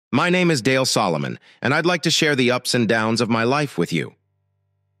My name is Dale Solomon, and I'd like to share the ups and downs of my life with you.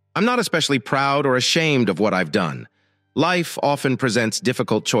 I'm not especially proud or ashamed of what I've done. Life often presents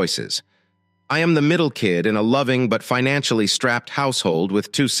difficult choices. I am the middle kid in a loving but financially strapped household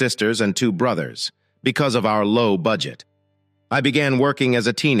with 2 sisters and 2 brothers, because of our low budget. I began working as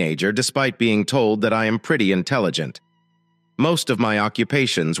a teenager despite being told that I am pretty intelligent. Most of my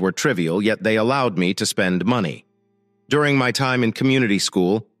occupations were trivial, yet they allowed me to spend money. During my time in community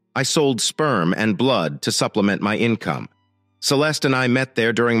school, I sold sperm and blood to supplement my income. Celeste and I met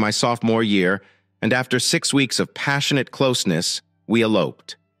there during my sophomore year, and after 6 weeks of passionate closeness, we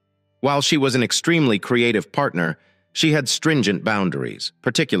eloped. While she was an extremely creative partner, she had stringent boundaries,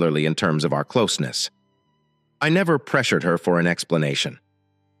 particularly in terms of our closeness. I never pressured her for an explanation.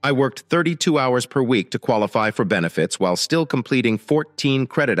 I worked 32 hours per week to qualify for benefits while still completing 14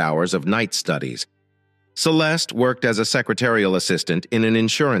 credit hours of night studies. Celeste worked as a secretarial assistant in an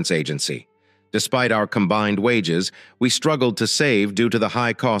insurance agency. Despite our combined wages, we struggled to save due to the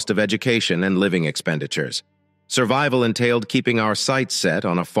high cost of education and living expenditures. Survival entailed keeping our sights set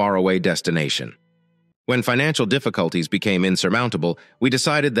on a faraway destination. When financial difficulties became insurmountable, we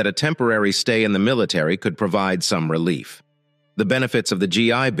decided that a temporary stay in the military could provide some relief. The benefits of the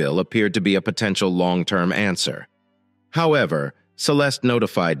GI Bill appeared to be a potential long-term answer. However, Celeste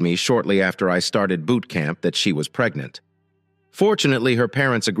notified me shortly after I started boot camp that she was pregnant. Fortunately, her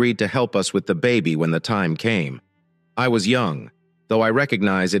parents agreed to help us with the baby when the time came. I was young, though I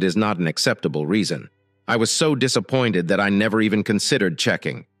recognize it is not an acceptable reason. I was so disappointed that I never even considered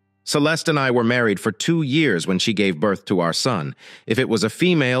checking. Celeste and I were married for 2 years when she gave birth to our son. If it was a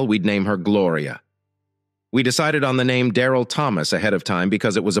female, we'd name her Gloria. We decided on the name Daryl Thomas ahead of time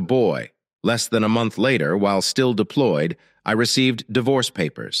because it was a boy. Less than a month later, while still deployed, I received divorce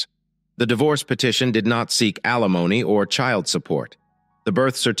papers. The divorce petition did not seek alimony or child support. The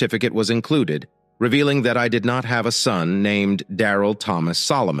birth certificate was included, revealing that I did not have a son named Daryl Thomas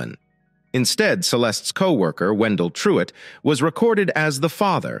Solomon. Instead, Celeste's co-worker, Wendell Truitt, was recorded as the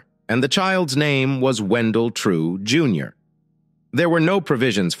father, and the child's name was Wendell True, Jr. There were no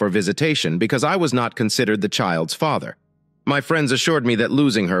provisions for visitation because I was not considered the child's father. My friends assured me that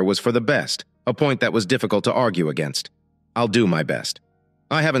losing her was for the best, a point that was difficult to argue against. I'll do my best.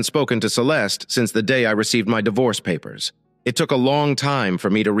 I haven't spoken to Celeste since the day I received my divorce papers. It took a long time for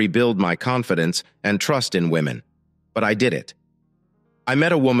me to rebuild my confidence and trust in women, but I did it. I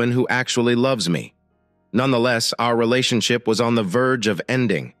met a woman who actually loves me. Nonetheless, our relationship was on the verge of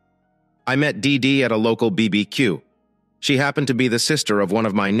ending. I met Dee Dee at a local BBQ. She happened to be the sister of one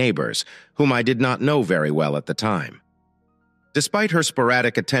of my neighbors, whom I did not know very well at the time. Despite her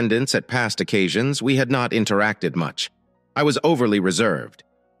sporadic attendance at past occasions, we had not interacted much. I was overly reserved.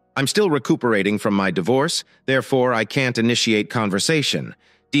 I'm still recuperating from my divorce, therefore I can't initiate conversation.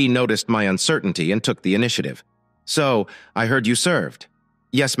 Dee noticed my uncertainty and took the initiative. So, I heard you served.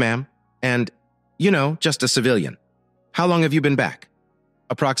 Yes, ma'am. And, just a civilian. How long have you been back?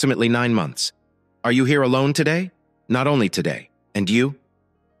 Approximately 9 months. Are you here alone today? Not only today. And you?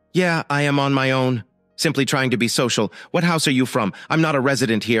 Yeah, I am on my own. Simply trying to be social. What house are you from? I'm not a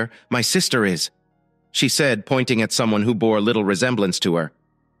resident here. My sister is. She said, pointing at someone who bore little resemblance to her.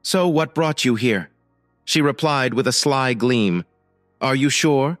 So what brought you here? She replied with a sly gleam. Are you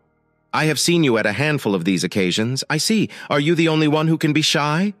sure? I have seen you at a handful of these occasions. I see. Are you the only one who can be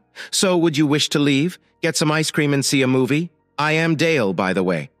shy? So would you wish to leave? Get some ice cream and see a movie? I am Dale, by the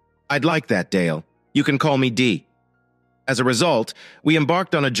way. I'd like that, Dale. You can call me Dee. As a result, we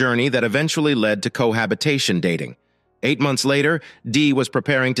embarked on a journey that eventually led to cohabitation dating. 8 months later, Dee was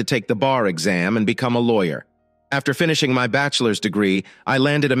preparing to take the bar exam and become a lawyer. After finishing my bachelor's degree, I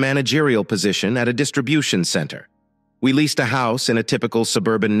landed a managerial position at a distribution center. We leased a house in a typical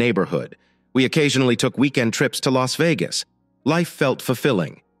suburban neighborhood. We occasionally took weekend trips to Las Vegas. Life felt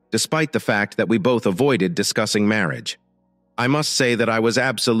fulfilling, despite the fact that we both avoided discussing marriage. I must say that I was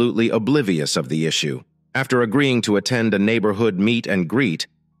absolutely oblivious of the issue. After agreeing to attend a neighborhood meet and greet,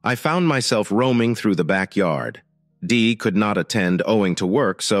 I found myself roaming through the backyard. Dee could not attend owing to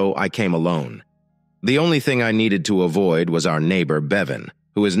work, so I came alone. The only thing I needed to avoid was our neighbor, Bevan,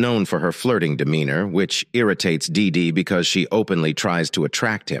 who is known for her flirting demeanor, which irritates Dee Dee because she openly tries to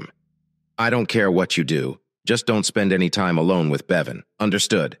attract him. I don't care what you do. Just don't spend any time alone with Bevan.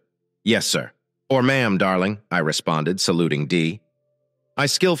 Understood? Yes, sir. Or ma'am, darling, I responded, saluting Dee. I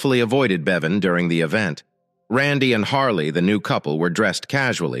skillfully avoided Bevan during the event. Randy and Harley, the new couple, were dressed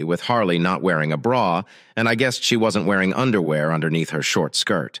casually, with Harley not wearing a bra, and I guessed she wasn't wearing underwear underneath her short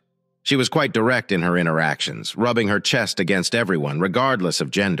skirt. She was quite direct in her interactions, rubbing her chest against everyone, regardless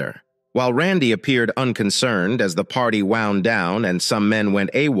of gender. While Randy appeared unconcerned as the party wound down and some men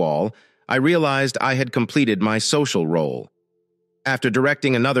went AWOL, I realized I had completed my social role. After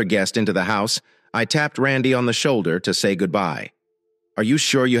directing another guest into the house, I tapped Randy on the shoulder to say goodbye. "Are you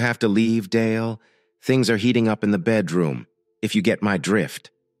sure you have to leave, Dale? Things are heating up in the bedroom, if you get my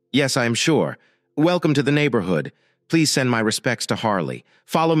drift." "Yes, I am sure. Welcome to the neighborhood. Please send my respects to Harley.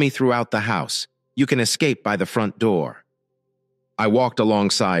 Follow me throughout the house. You can escape by the front door." I walked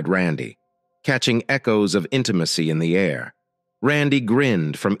alongside Randy, catching echoes of intimacy in the air. Randy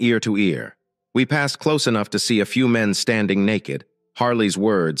grinned from ear to ear. We passed close enough to see a few men standing naked, Harley's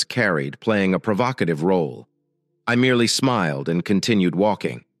words carried, playing a provocative role. I merely smiled and continued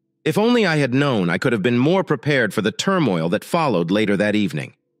walking. If only I had known, I could have been more prepared for the turmoil that followed later that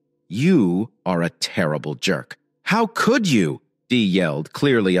evening. "You are a terrible jerk. How could you?" Dee yelled,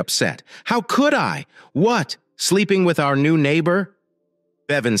 clearly upset. "How could I? What? Sleeping with our new neighbor?"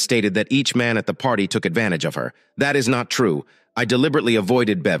 Bevan stated that each man at the party took advantage of her. That is not true. I deliberately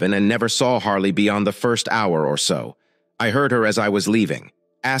avoided Bevan and never saw Harley beyond the first hour or so. I heard her as I was leaving.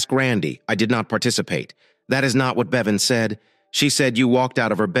 Ask Randy. I did not participate. That is not what Bevan said. She said you walked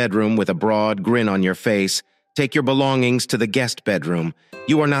out of her bedroom with a broad grin on your face. "Take your belongings to the guest bedroom.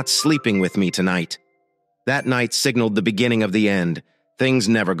 You are not sleeping with me tonight." That night signaled the beginning of the end. Things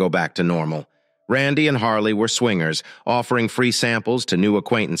never go back to normal. Randy and Harley were swingers, offering free samples to new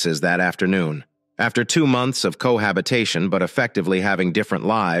acquaintances that afternoon. After 2 months of cohabitation but effectively having different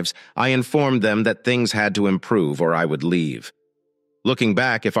lives, I informed them that things had to improve or I would leave. Looking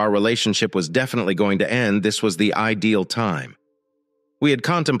back, if our relationship was definitely going to end, this was the ideal time. We had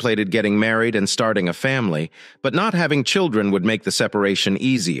contemplated getting married and starting a family, but not having children would make the separation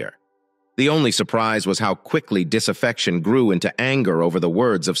easier. The only surprise was how quickly disaffection grew into anger over the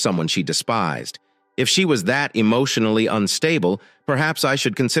words of someone she despised. If she was that emotionally unstable, perhaps I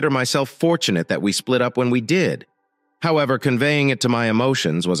should consider myself fortunate that we split up when we did. However, conveying it to my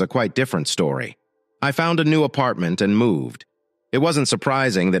emotions was a quite different story. I found a new apartment and moved. It wasn't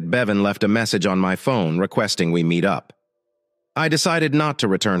surprising that Bevan left a message on my phone requesting we meet up. I decided not to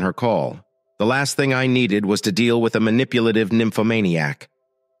return her call. The last thing I needed was to deal with a manipulative nymphomaniac.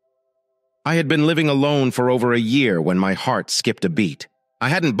 I had been living alone for over a year when my heart skipped a beat. I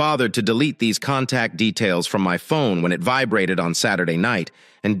hadn't bothered to delete these contact details from my phone when it vibrated on Saturday night,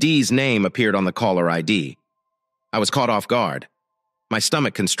 and Dee's name appeared on the caller ID. I was caught off guard. My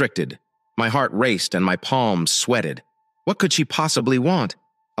stomach constricted. My heart raced and my palms sweated. What could she possibly want?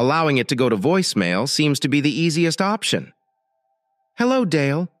 Allowing it to go to voicemail seems to be the easiest option. "Hello,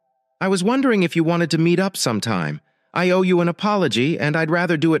 Dale. I was wondering if you wanted to meet up sometime. I owe you an apology, and I'd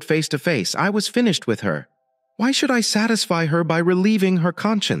rather do it face-to-face. I was finished with her. Why should I satisfy her by relieving her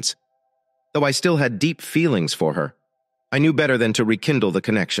conscience?" Though I still had deep feelings for her, I knew better than to rekindle the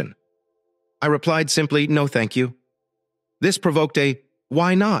connection. I replied simply, "No, thank you." This provoked a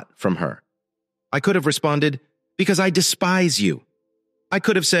 "why not" from her. I could have responded, "Because I despise you." I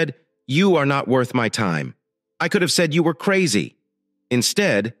could have said, "You are not worth my time." I could have said you were crazy.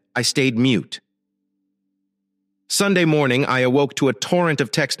 Instead, I stayed mute. Sunday morning, I awoke to a torrent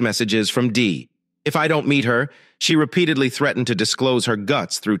of text messages from Dee. If I don't meet her, she repeatedly threatened to disclose her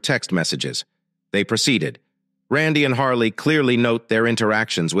guts through text messages. They proceeded. Randy and Harley clearly note their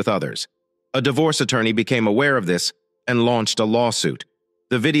interactions with others. A divorce attorney became aware of this and launched a lawsuit.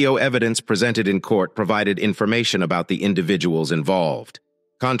 The video evidence presented in court provided information about the individuals involved.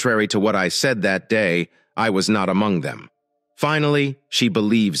 Contrary to what I said that day, I was not among them. Finally, she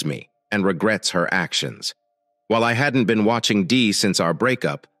believes me and regrets her actions. While I hadn't been watching Dee since our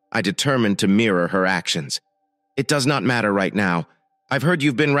breakup, I determined to mirror her actions. "It does not matter right now. I've heard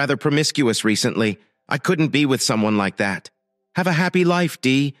you've been rather promiscuous recently. I couldn't be with someone like that. Have a happy life,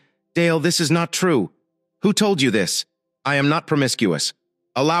 Dee. Dale, this is not true. Who told you this? I am not promiscuous.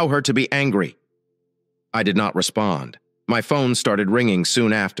 Allow her to be angry." I did not respond. My phone started ringing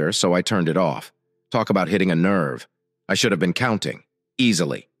soon after, so I turned it off. Talk about hitting a nerve. I should have been counting.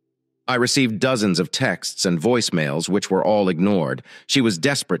 Easily. I received dozens of texts and voicemails which were all ignored. She was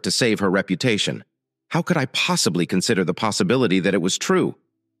desperate to save her reputation. How could I possibly consider the possibility that it was true?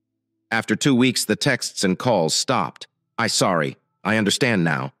 After 2 weeks, the texts and calls stopped. Sorry. I understand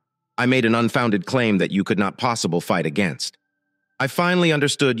now. I made an unfounded claim that you could not possibly fight against. I finally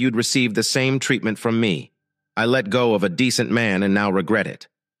understood you'd received the same treatment from me. I let go of a decent man and now regret it.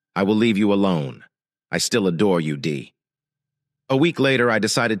 I will leave you alone. I still adore you, Dee. A week later, I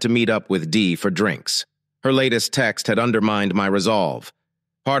decided to meet up with Dee for drinks. Her latest text had undermined my resolve.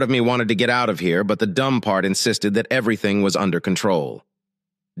 Part of me wanted to get out of here, but the dumb part insisted that everything was under control.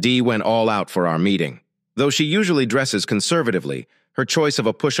 Dee went all out for our meeting. Though she usually dresses conservatively, Her choice of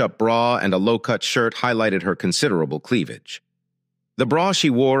a push-up bra and a low-cut shirt highlighted her considerable cleavage. The bra she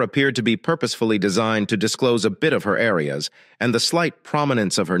wore appeared to be purposefully designed to disclose a bit of her areas, and the slight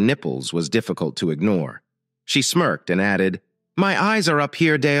prominence of her nipples was difficult to ignore. She smirked and added, "My eyes are up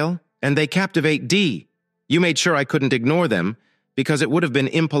here, Dale, and they captivate Dee. You made sure I couldn't ignore them, because it would have been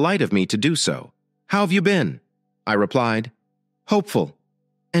impolite of me to do so. How have you been?" I replied. "Hopeful."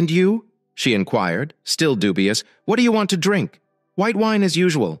 "And you?" she inquired, still dubious. "What do you want to drink?" "White wine as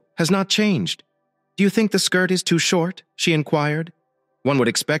usual, has not changed." "Do you think the skirt is too short?" she inquired. One would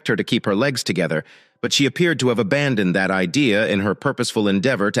expect her to keep her legs together, but she appeared to have abandoned that idea in her purposeful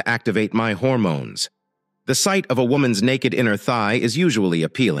endeavor to activate my hormones. The sight of a woman's naked inner thigh is usually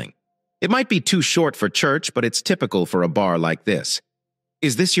appealing. It might be too short for church, but it's typical for a bar like this.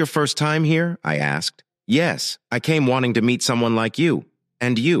 "Is this your first time here?" I asked. "Yes, I came wanting to meet someone like you.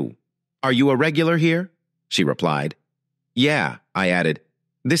 And you. Are you a regular here?" she replied. "Yeah," I added.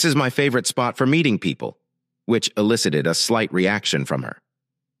 "This is my favorite spot for meeting people," which elicited a slight reaction from her.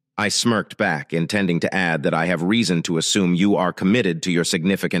 I smirked back, intending to add that I have reason to assume you are committed to your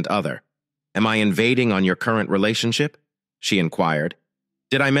significant other. "Am I invading on your current relationship?" she inquired.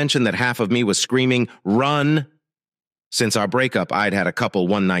 Did I mention that half of me was screaming, "Run"? Since our breakup, I'd had a couple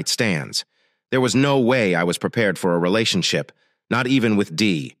one-night stands. There was no way I was prepared for a relationship, not even with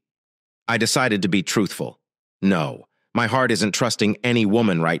Dee. I decided to be truthful. No, my heart isn't trusting any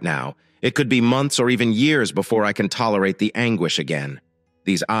woman right now. It could be months or even years before I can tolerate the anguish again.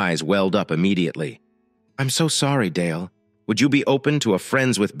 These eyes welled up immediately. "I'm so sorry, Dale. Would you be open to a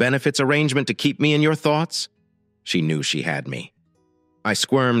friends with benefits arrangement to keep me in your thoughts?" She knew she had me. I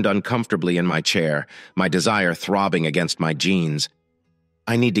squirmed uncomfortably in my chair, my desire throbbing against my jeans.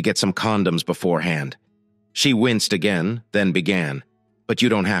 "I need to get some condoms beforehand." She winced again, then began. "But you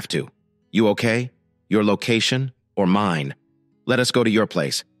don't have to. You okay? Your location or mine? Let us go to your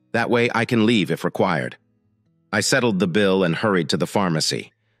place. That way I can leave if required." I settled the bill and hurried to the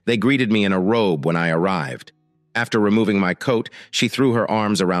pharmacy. They greeted me in a robe when I arrived. After removing my coat, she threw her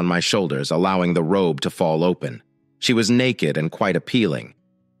arms around my shoulders, allowing the robe to fall open. She was naked and quite appealing.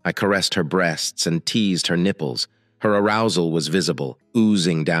 I caressed her breasts and teased her nipples. Her arousal was visible,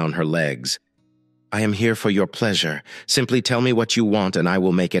 oozing down her legs. "I am here for your pleasure. Simply tell me what you want and I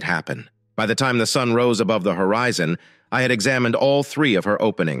will make it happen." By the time the sun rose above the horizon, I had examined all 3 of her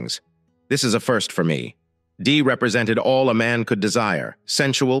openings. This is a first for me. Dee represented all a man could desire: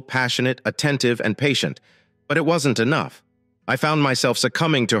 sensual, passionate, attentive, and patient. But it wasn't enough. I found myself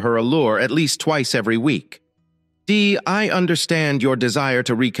succumbing to her allure at least twice every week. "Dee, I understand your desire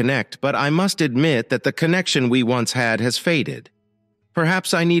to reconnect, but I must admit that the connection we once had has faded.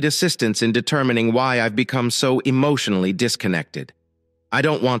 Perhaps I need assistance in determining why I've become so emotionally disconnected. I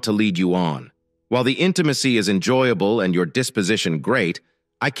don't want to lead you on. While the intimacy is enjoyable and your disposition great,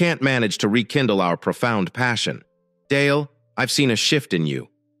 I can't manage to rekindle our profound passion. Dale, I've seen a shift in you.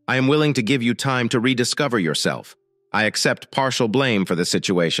 I am willing to give you time to rediscover yourself. I accept partial blame for the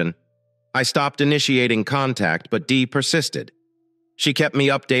situation." I stopped initiating contact, but Dee persisted. She kept me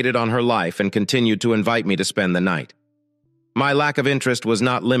updated on her life and continued to invite me to spend the night. My lack of interest was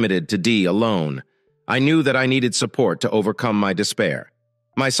not limited to Dee alone. I knew that I needed support to overcome my despair.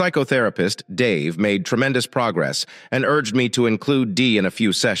 My psychotherapist, Dave, made tremendous progress and urged me to include Dee in a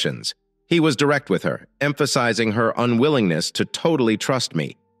few sessions. He was direct with her, emphasizing her unwillingness to totally trust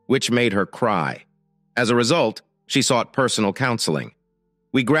me, which made her cry. As a result, she sought personal counseling.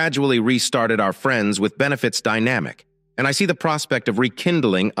 We gradually restarted our friends with benefits dynamic, and I see the prospect of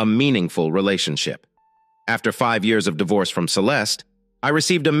rekindling a meaningful relationship. After 5 years of divorce from Celeste, I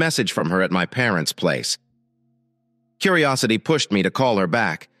received a message from her at my parents' place. Curiosity pushed me to call her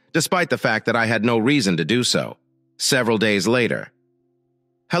back, despite the fact that I had no reason to do so. Several days later.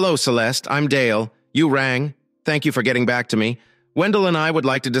 "Hello, Celeste, I'm Dale. You rang. Thank you for getting back to me. Wendell and I would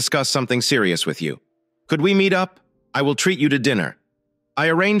like to discuss something serious with you. Could we meet up? I will treat you to dinner." I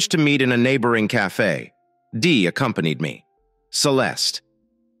arranged to meet in a neighboring cafe. Dee accompanied me. Celeste.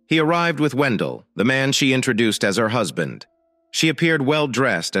 He arrived with Wendell, the man she introduced as her husband. She appeared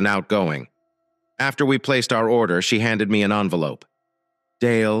well-dressed and outgoing. After we placed our order, she handed me an envelope.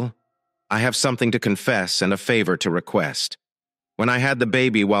 "Dale, I have something to confess and a favor to request. When I had the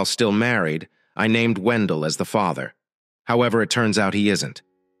baby while still married, I named Wendell as the father. However, it turns out he isn't.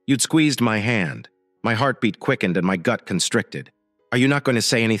 You'd squeezed my hand. My heartbeat quickened and my gut constricted. Are you not going to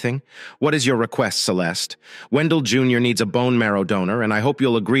say anything? What is your request, Celeste? Wendell Jr. needs a bone marrow donor, and I hope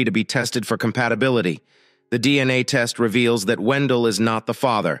you'll agree to be tested for compatibility. The DNA test reveals that Wendell is not the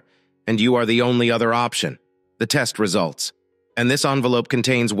father, and you are the only other option. The test results. And this envelope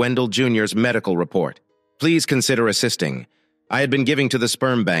contains Wendell Jr.'s medical report. Please consider assisting. I had been giving to the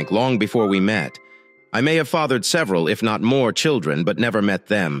sperm bank long before we met. I may have fathered several, if not more, children, but never met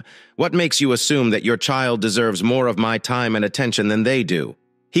them. What makes you assume that your child deserves more of my time and attention than they do?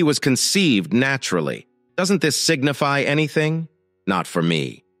 He was conceived naturally. Doesn't this signify anything? Not for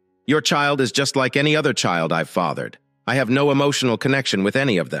me. Your child is just like any other child I've fathered. I have no emotional connection with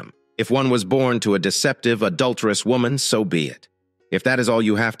any of them. If one was born to a deceptive, adulterous woman, so be it. If that is all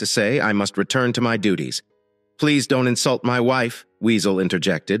you have to say, I must return to my duties. Please don't insult my wife, Weasel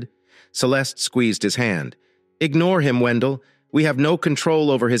interjected. Celeste squeezed his hand. Ignore him, Wendell. We have no control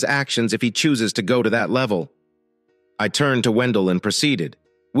over his actions if he chooses to go to that level. I turned to Wendell and proceeded.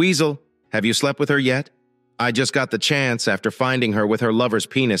 Weasel, have you slept with her yet? I just got the chance after finding her with her lover's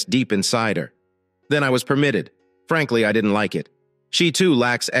penis deep inside her. Then I was permitted. Frankly, I didn't like it. She too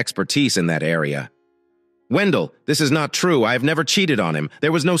lacks expertise in that area. Wendell, this is not true. I have never cheated on him.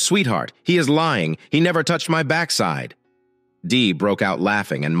 There was no sweetheart. He is lying. He never touched my backside. Dee broke out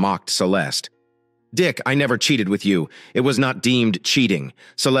laughing and mocked Celeste. Dick, I never cheated with you. It was not deemed cheating.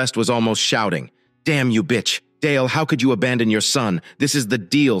 Celeste was almost shouting. Damn you, bitch. Dale, how could you abandon your son? This is the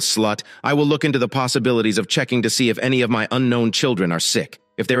deal, slut. I will look into the possibilities of checking to see if any of my unknown children are sick.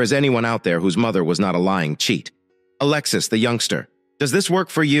 If there is anyone out there whose mother was not a lying cheat. Alexis, the youngster, does this work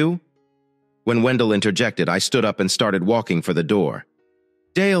for you? When Wendell interjected, I stood up and started walking for the door.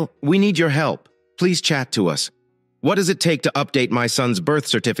 Dale, we need your help. Please chat to us. What does it take to update my son's birth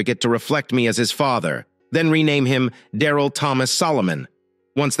certificate to reflect me as his father, then rename him Daryl Thomas Solomon?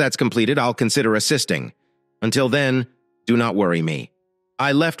 Once that's completed, I'll consider assisting. Until then, do not worry me.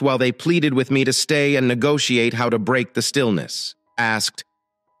 I left while they pleaded with me to stay and negotiate how to break the stillness. Asked,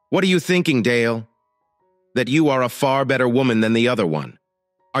 What are you thinking, Dale? That you are a far better woman than the other one.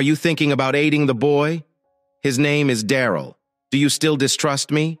 Are you thinking about aiding the boy? His name is Daryl. Do you still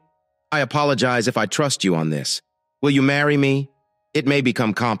distrust me? I apologize if I trust you on this. Will you marry me? It may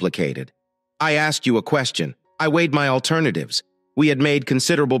become complicated. I asked you a question. I weighed my alternatives. We had made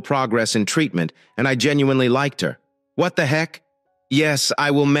considerable progress in treatment, and I genuinely liked her. What the heck? Yes,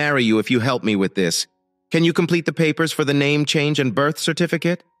 I will marry you if you help me with this. Can you complete the papers for the name change and birth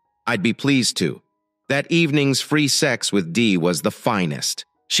certificate? I'd be pleased to. That evening's free sex with Dee was the finest.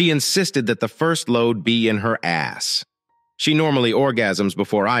 She insisted that the first load be in her ass. She normally orgasms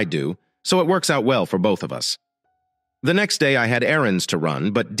before I do, so it works out well for both of us. The next day I had errands to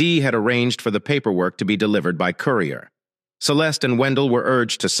run, but Dee had arranged for the paperwork to be delivered by courier. Celeste and Wendell were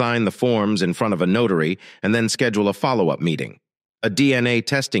urged to sign the forms in front of a notary and then schedule a follow-up meeting. A DNA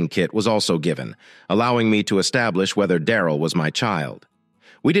testing kit was also given, allowing me to establish whether Daryl was my child.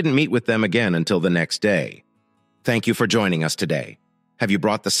 We didn't meet with them again until the next day. Thank you for joining us today. Have you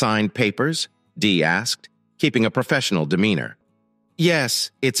brought the signed papers? Dee asked, keeping a professional demeanor. Yes,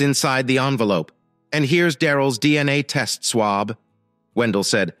 it's inside the envelope. And here's Daryl's DNA test swab. Wendell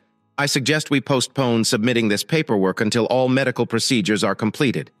said, I suggest we postpone submitting this paperwork until all medical procedures are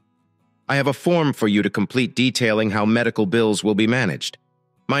completed. I have a form for you to complete detailing how medical bills will be managed.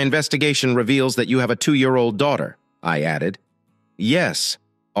 My investigation reveals that you have a 2-year-old daughter, I added. Yes,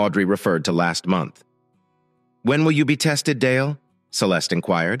 Audrey referred to last month. When will you be tested, Dale? Celeste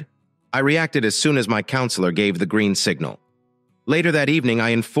inquired. I reacted as soon as my counselor gave the green signal. Later that evening, I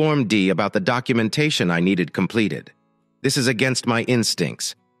informed Dee about the documentation I needed completed. This is against my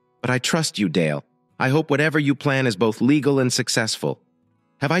instincts. But I trust you, Dale. I hope whatever you plan is both legal and successful.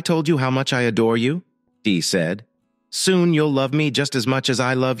 Have I told you how much I adore you? Dee said. Soon you'll love me just as much as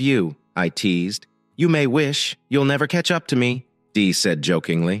I love you, I teased. You may wish, you'll never catch up to me, Dee said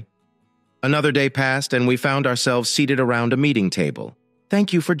jokingly. Another day passed and we found ourselves seated around a meeting table.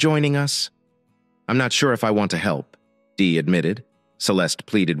 Thank you for joining us. I'm not sure if I want to help, Dee admitted. Celeste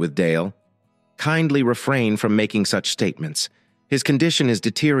pleaded with Dale. Kindly refrain from making such statements. His condition is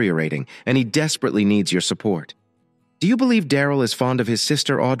deteriorating, and he desperately needs your support. Do you believe Daryl is fond of his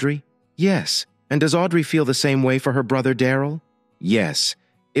sister, Audrey? Yes. And does Audrey feel the same way for her brother, Daryl? Yes.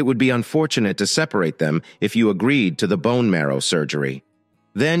 It would be unfortunate to separate them if you agreed to the bone marrow surgery.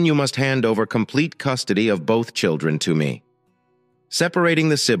 Then you must hand over complete custody of both children to me. Separating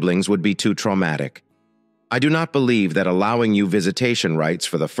the siblings would be too traumatic. I do not believe that allowing you visitation rights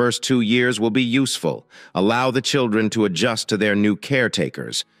for the first 2 years will be useful. Allow the children to adjust to their new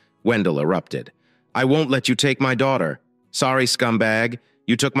caretakers. Wendell erupted. I won't let you take my daughter. Sorry, scumbag.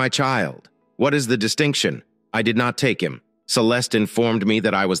 You took my child. What is the distinction? I did not take him. Celeste informed me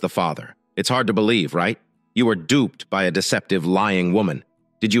that I was the father. It's hard to believe, right? You were duped by a deceptive, lying woman.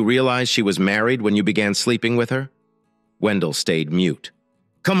 Did you realize she was married when you began sleeping with her? Wendell stayed mute.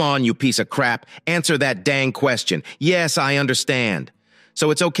 Come on, you piece of crap. Answer that dang question. Yes, I understand. So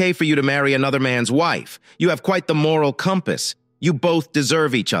it's okay for you to marry another man's wife. You have quite the moral compass. You both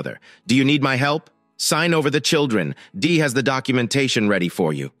deserve each other. Do you need my help? Sign over the children. Dee has the documentation ready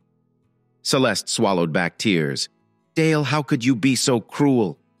for you." Celeste swallowed back tears. "Dale, how could you be so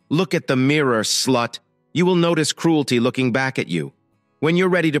cruel? Look at the mirror, slut. You will notice cruelty looking back at you. When you're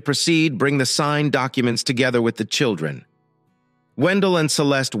ready to proceed, bring the signed documents together with the children." Wendell and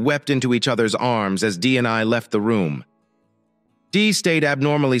Celeste wept into each other's arms as Dee and I left the room. Dee stayed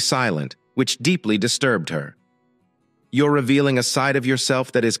abnormally silent, which deeply disturbed her. "You're revealing a side of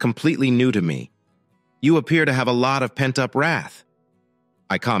yourself that is completely new to me. You appear to have a lot of pent-up wrath,"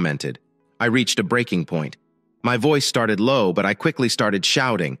 I commented. I reached a breaking point. My voice started low, but I quickly started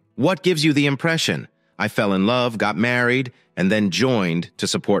shouting. "What gives you the impression? I fell in love, got married, and then joined to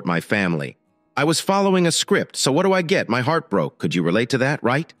support my family. I was following a script, so what do I get? My heart broke. Could you relate to that,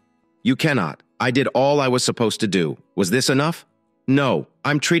 right? You cannot. I did all I was supposed to do. Was this enough? No,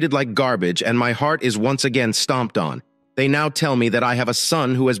 I'm treated like garbage, and my heart is once again stomped on. They now tell me that I have a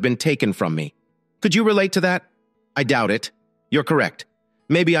son who has been taken from me. Could you relate to that? I doubt it. You're correct.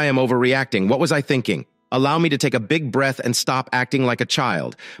 Maybe I am overreacting. What was I thinking? Allow me to take a big breath and stop acting like a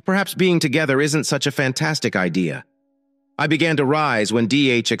child. Perhaps being together isn't such a fantastic idea." I began to rise when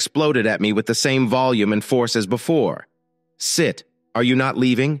DH exploded at me with the same volume and force as before. "Sit. Are you not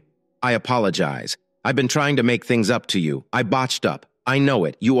leaving? I apologize. I've been trying to make things up to you. I botched up. I know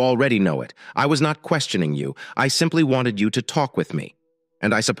it. You already know it. I was not questioning you. I simply wanted you to talk with me.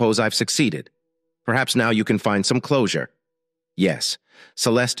 And I suppose I've succeeded. Perhaps now you can find some closure. Yes,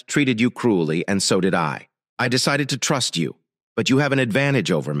 Celeste treated you cruelly, and so did I. I decided to trust you, but you have an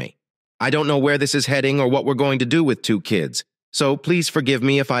advantage over me. I don't know where this is heading or what we're going to do with 2 kids, so please forgive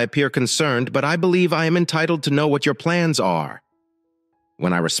me if I appear concerned, but I believe I am entitled to know what your plans are."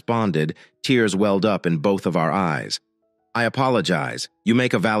 When I responded, tears welled up in both of our eyes. "I apologize. You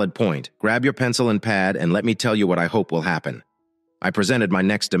make a valid point. Grab your pencil and pad and let me tell you what I hope will happen." I presented my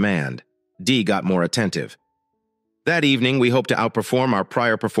next demand. Dee got more attentive. That evening, we hoped to outperform our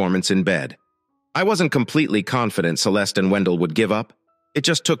prior performance in bed. I wasn't completely confident Celeste and Wendell would give up. It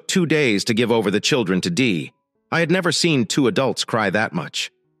just took 2 days to give over the children to Dee. I had never seen 2 adults cry that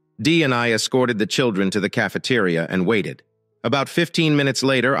much. Dee and I escorted the children to the cafeteria and waited. About 15 minutes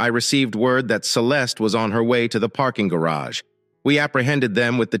later, I received word that Celeste was on her way to the parking garage. We apprehended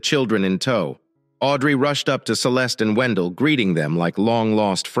them with the children in tow. Audrey rushed up to Celeste and Wendell, greeting them like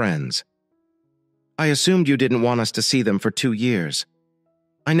long-lost friends. "I assumed you didn't want us to see them for 2 years.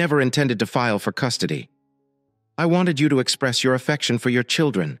 I never intended to file for custody. I wanted you to express your affection for your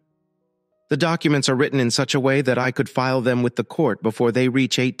children. The documents are written in such a way that I could file them with the court before they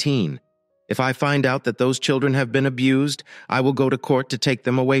reach 18. If I find out that those children have been abused, I will go to court to take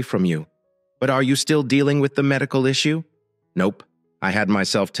them away from you. But are you still dealing with the medical issue?" "Nope. I had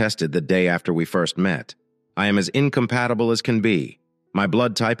myself tested the day after we first met. I am as incompatible as can be. My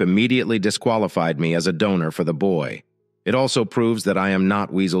blood type immediately disqualified me as a donor for the boy. It also proves that I am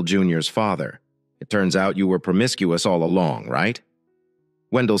not Weasel Jr.'s father. It turns out you were promiscuous all along, right?"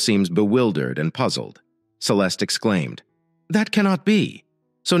 Wendell seems bewildered and puzzled. Celeste exclaimed, "That cannot be.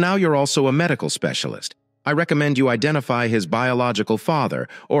 So now you're also a medical specialist. I recommend you identify his biological father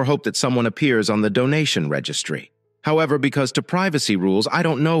or hope that someone appears on the donation registry. However, because to privacy rules, I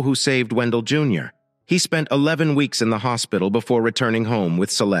don't know who saved Wendell Jr. He spent 11 weeks in the hospital before returning home with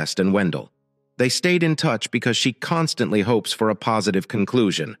Celeste and Wendell. They stayed in touch because she constantly hopes for a positive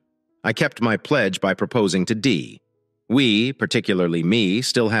conclusion. I kept my pledge by proposing to Dee. We, particularly me,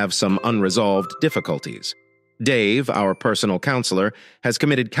 still have some unresolved difficulties. Dave, our personal counselor, has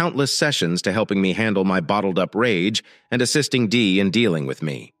committed countless sessions to helping me handle my bottled-up rage and assisting Dee in dealing with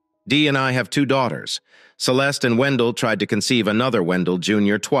me. Dee and I have 2 daughters. Celeste and Wendell tried to conceive another Wendell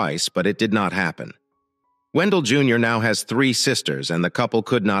Jr. twice, but it did not happen. Wendell Jr. now has 3 sisters, and the couple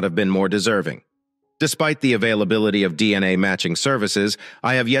could not have been more deserving. Despite the availability of DNA matching services,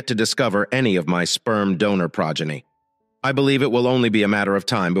 I have yet to discover any of my sperm donor progeny. I believe it will only be a matter of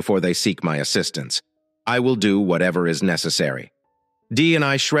time before they seek my assistance. I will do whatever is necessary. Dee and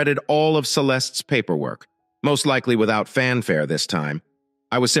I shredded all of Celeste's paperwork, most likely without fanfare this time.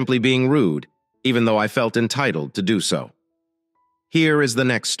 I was simply being rude, even though I felt entitled to do so. Here is the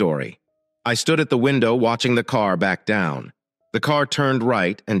next story. I stood at the window watching the car back down. The car turned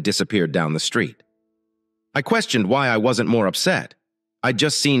right and disappeared down the street. I questioned why I wasn't more upset. I'd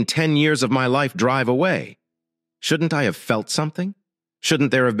just seen 10 years of my life drive away. Shouldn't I have felt something?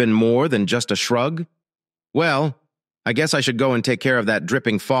 Shouldn't there have been more than just a shrug? Well, I guess I should go and take care of that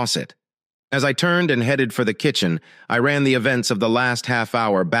dripping faucet. As I turned and headed for the kitchen, I ran the events of the last half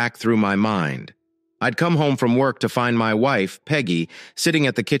hour back through my mind. I'd come home from work to find my wife, Peggy, sitting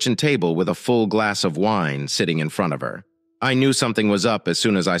at the kitchen table with a full glass of wine sitting in front of her. I knew something was up as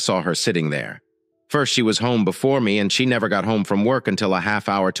soon as I saw her sitting there. First, she was home before me, and she never got home from work until a half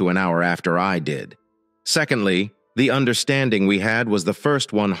hour to an hour after I did. Secondly, the understanding we had was the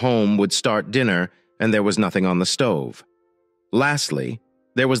first one home would start dinner, and there was nothing on the stove. Lastly,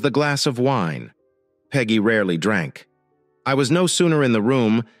 there was the glass of wine. Peggy rarely drank. I was no sooner in the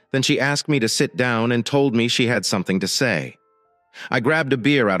room than she asked me to sit down and told me she had something to say. I grabbed a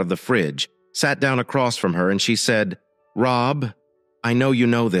beer out of the fridge, sat down across from her, and she said, "Rob, I know you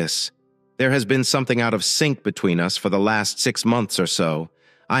know this. There has been something out of sync between us for the last 6 months or so.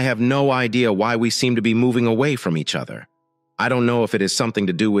 I have no idea why we seem to be moving away from each other. I don't know if it is something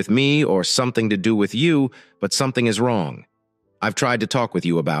to do with me or something to do with you, but something is wrong. I've tried to talk with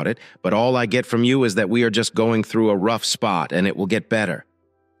you about it, but all I get from you is that we are just going through a rough spot and it will get better.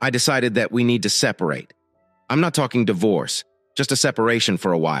 I decided that we need to separate. I'm not talking divorce, just a separation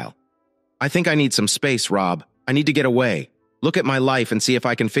for a while. I think I need some space, Rob. I need to get away. Look at my life and see if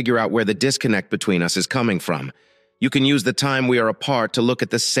I can figure out where the disconnect between us is coming from. You can use the time we are apart to look at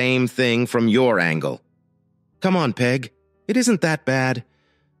the same thing from your angle." "Come on, Peg. It isn't that bad."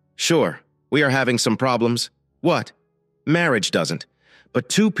 "Sure, we are having some problems. What? Marriage doesn't. But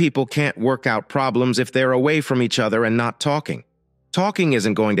two people can't work out problems if they're away from each other and not talking. Talking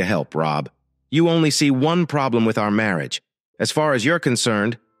isn't going to help, Rob. You only see one problem with our marriage. As far as you're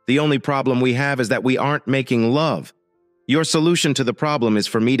concerned, the only problem we have is that we aren't making love. Your solution to the problem is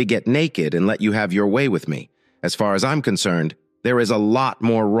for me to get naked and let you have your way with me. As far as I'm concerned, there is a lot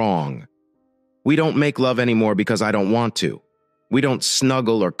more wrong. We don't make love anymore because I don't want to. We don't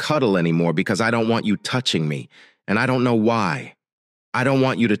snuggle or cuddle anymore because I don't want you touching me, and I don't know why. I don't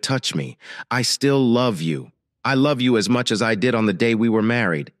want you to touch me. I still love you. I love you as much as I did on the day we were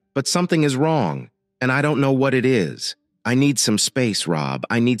married, but something is wrong, and I don't know what it is. I need some space, Rob.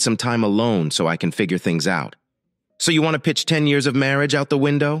 I need some time alone so I can figure things out." "So you want to pitch 10 years of marriage out the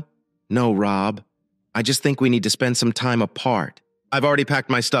window?" "No, Rob. I just think we need to spend some time apart. I've already packed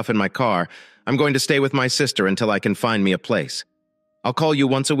my stuff in my car. I'm going to stay with my sister until I can find me a place. I'll call you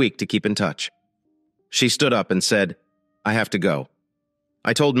once a week to keep in touch." She stood up and said, "I have to go."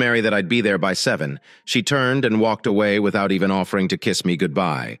 I told Mary that I'd be there by 7. She turned and walked away without even offering to kiss me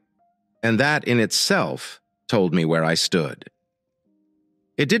goodbye. And that in itself told me where I stood.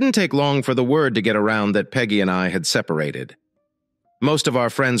 It didn't take long for the word to get around that Peggy and I had separated. Most of our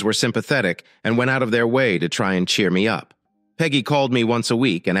friends were sympathetic and went out of their way to try and cheer me up. Peggy called me once a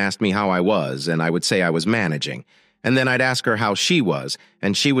week and asked me how I was, and I would say I was managing. And then I'd ask her how she was,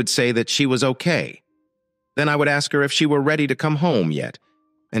 and she would say that she was okay. Then I would ask her if she were ready to come home yet,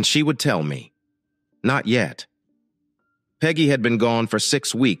 and she would tell me, "Not yet." Peggy had been gone for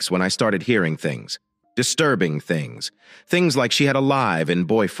 6 weeks when I started hearing things. Disturbing things. Things like she had a live-in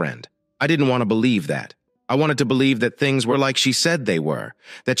boyfriend. I didn't want to believe that. I wanted to believe that things were like she said they were,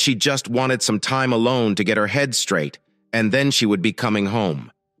 that she just wanted some time alone to get her head straight, and then she would be coming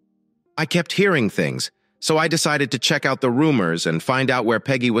home. I kept hearing things, so I decided to check out the rumors and find out where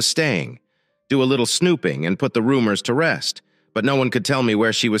Peggy was staying, do a little snooping and put the rumors to rest, but no one could tell me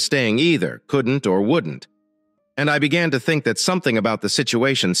where she was staying either, couldn't or wouldn't. And I began to think that something about the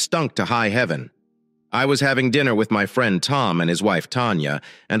situation stunk to high heaven. I was having dinner with my friend Tom and his wife Tanya,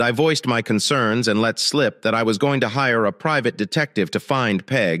 and I voiced my concerns and let slip that I was going to hire a private detective to find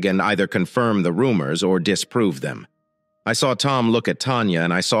Peg and either confirm the rumors or disprove them. I saw Tom look at Tanya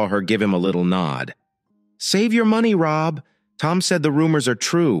and I saw her give him a little nod. "Save your money, Rob. Tom said the rumors are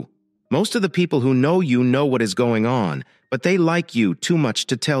true. Most of the people who know you know what is going on, but they like you too much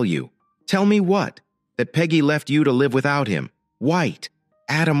to tell you." "Tell me what?" "That Peggy left you to live without him. White.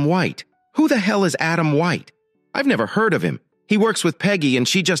 Adam White. Who the hell is Adam White? I've never heard of him. He works with Peggy and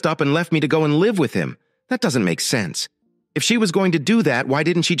she just up and left me to go and live with him. That doesn't make sense. If she was going to do that, why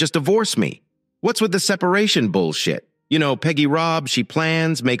didn't she just divorce me? What's with the separation bullshit? You know, Peggy Robb, she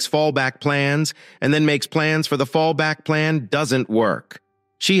plans, makes fallback plans, and then makes plans for the fallback plan doesn't work.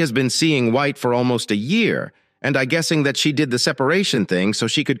 She has been seeing White for almost a year, and I'm guessing that she did the separation thing so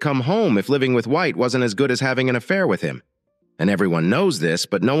she could come home if living with White wasn't as good as having an affair with him. And everyone knows this,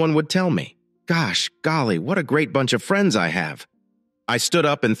 but no one would tell me. Gosh, golly, what a great bunch of friends I have. I stood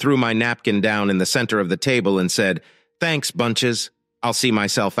up and threw my napkin down in the center of the table and said, "Thanks, bunches. I'll see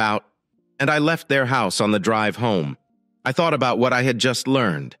myself out." And I left their house on the drive home. I thought about what I had just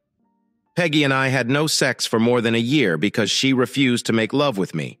learned. Peggy and I had no sex for more than a year because she refused to make love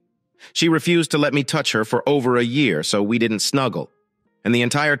with me. She refused to let me touch her for over a year, so we didn't snuggle. And the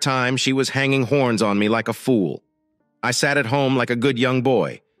entire time, she was hanging horns on me like a fool. I sat at home like a good young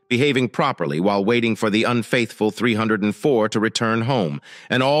boy, behaving properly while waiting for the unfaithful 304 to return home,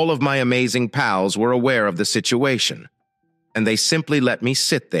 and all of my amazing pals were aware of the situation. and they simply let me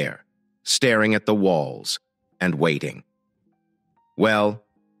sit there, staring at the walls and waiting. Well,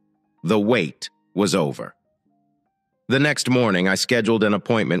 the wait was over. The next morning, I scheduled an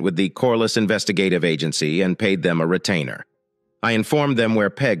appointment with the Corliss Investigative Agency and paid them a retainer. I informed them where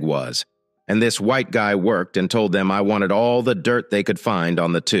Peg was, and this white guy worked and told them I wanted all the dirt they could find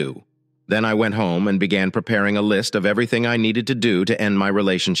on the two. Then I went home and began preparing a list of everything I needed to do to end my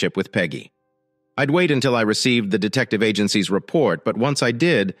relationship with Peggy. I'd wait until I received the detective agency's report, but once I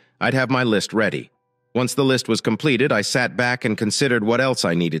did, I'd have my list ready. Once the list was completed, I sat back and considered what else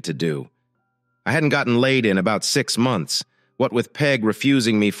I needed to do. I hadn't gotten laid in about 6 months, what with Peg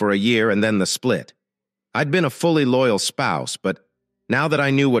refusing me for a year and then the split. I'd been a fully loyal spouse, but now that I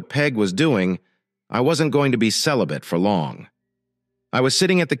knew what Peg was doing, I wasn't going to be celibate for long. I was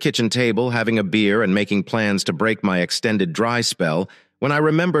sitting at the kitchen table having a beer and making plans to break my extended dry spell when I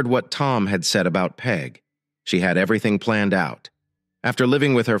remembered what Tom had said about Peg. She had everything planned out. After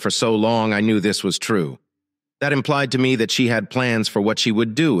living with her for so long, I knew this was true. That implied to me that she had plans for what she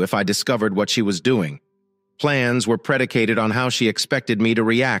would do if I discovered what she was doing. Plans were predicated on how she expected me to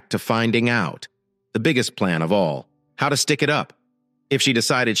react to finding out. The biggest plan of all, how to stick it up. If she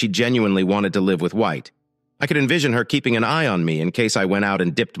decided she genuinely wanted to live with White, I could envision her keeping an eye on me in case I went out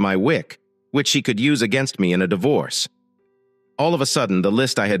and dipped my wick, which she could use against me in a divorce. All of a sudden, the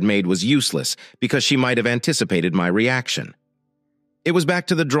list I had made was useless because she might have anticipated my reaction. It was back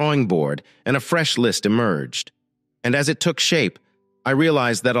to the drawing board, and a fresh list emerged. And as it took shape, I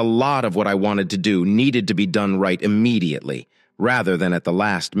realized that a lot of what I wanted to do needed to be done right immediately, rather than at the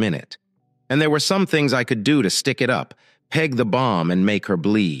last minute. And there were some things I could do to stick it up, peg the bomb, and make her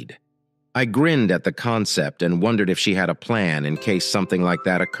bleed. I grinned at the concept and wondered if she had a plan in case something like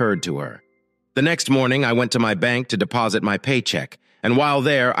that occurred to her. The next morning, I went to my bank to deposit my paycheck, and while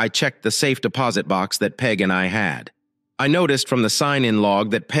there, I checked the safe deposit box that Peg and I had. I noticed from the sign-in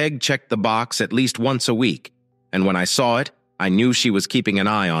log that Peg checked the box at least once a week, and when I saw it, I knew she was keeping an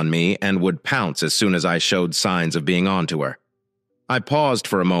eye on me and would pounce as soon as I showed signs of being onto her. I paused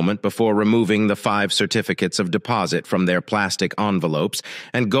for a moment before removing the 5 certificates of deposit from their plastic envelopes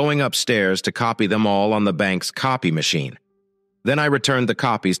and going upstairs to copy them all on the bank's copy machine. Then I returned the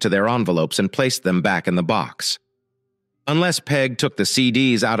copies to their envelopes and placed them back in the box. Unless Peg took the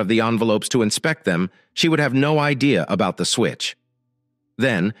CDs out of the envelopes to inspect them, she would have no idea about the switch.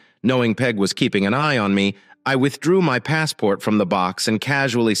 Then, knowing Peg was keeping an eye on me, I withdrew my passport from the box and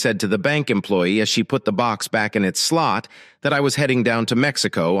casually said to the bank employee as she put the box back in its slot that I was heading down to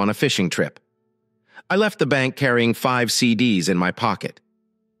Mexico on a fishing trip. I left the bank carrying 5 CDs in my pocket.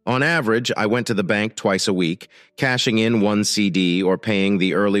 On average, I went to the bank twice a week, cashing in 1 CD or paying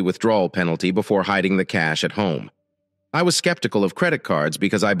the early withdrawal penalty before hiding the cash at home. I was skeptical of credit cards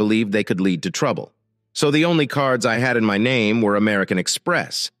because I believed they could lead to trouble. So the only cards I had in my name were American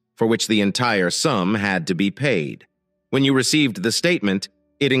Express, for which the entire sum had to be paid. When you received the statement,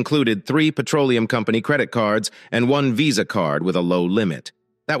 it included 3 petroleum company credit cards and 1 Visa card with a low limit.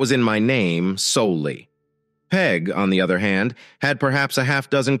 That was in my name solely. Peg, on the other hand, had perhaps a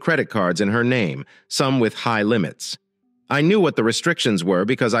half-dozen credit cards in her name, some with high limits. I knew what the restrictions were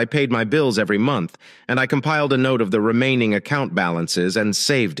because I paid my bills every month, and I compiled a note of the remaining account balances and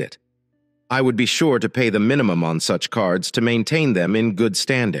saved it. I would be sure to pay the minimum on such cards to maintain them in good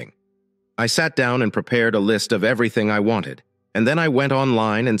standing. I sat down and prepared a list of everything I wanted, and then I went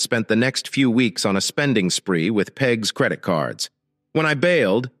online and spent the next few weeks on a spending spree with Peg's credit cards. When I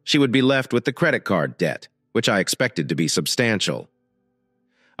bailed, she would be left with the credit card debt, which I expected to be substantial.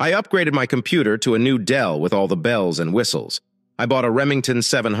 I upgraded my computer to a new Dell with all the bells and whistles. I bought a Remington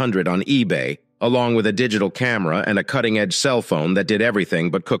 700 on eBay, along with a digital camera and a cutting-edge cell phone that did everything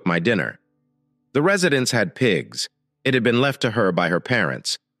but cook my dinner. The residence had pigs. It had been left to her by her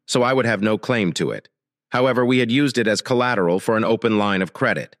parents, so I would have no claim to it. However, we had used it as collateral for an open line of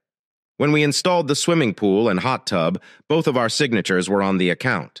credit. When we installed the swimming pool and hot tub, both of our signatures were on the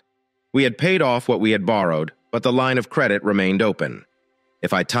account. We had paid off what we had borrowed, but the line of credit remained open.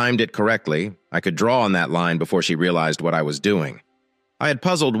 If I timed it correctly, I could draw on that line before she realized what I was doing. I had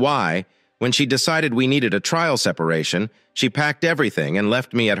puzzled why, when she decided we needed a trial separation, she packed everything and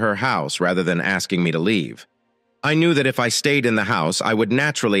left me at her house rather than asking me to leave. I knew that if I stayed in the house, I would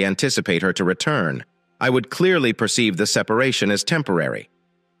naturally anticipate her to return. I would clearly perceive the separation as temporary.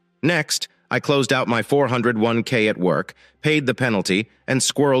 Next, I closed out my $401k at work, paid the penalty, and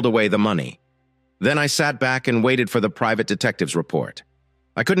squirreled away the money. Then I sat back and waited for the private detective's report.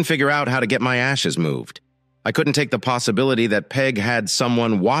 I couldn't figure out how to get my ashes moved. I couldn't take the possibility that Peg had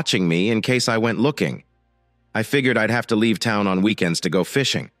someone watching me in case I went looking. I figured I'd have to leave town on weekends to go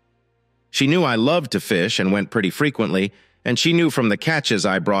fishing. She knew I loved to fish and went pretty frequently, and she knew from the catches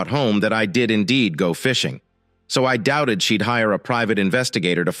I brought home that I did indeed go fishing. So I doubted she'd hire a private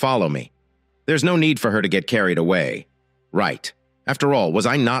investigator to follow me. There's no need for her to get carried away. Right. After all, was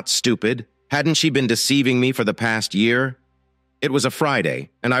I not stupid? Hadn't she been deceiving me for the past year? It was a Friday,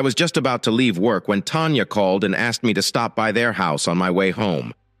 and I was just about to leave work when Tanya called and asked me to stop by their house on my way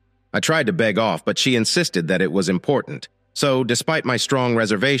home. I tried to beg off, but she insisted that it was important. So, despite my strong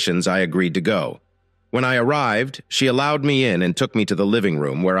reservations, I agreed to go. When I arrived, she allowed me in and took me to the living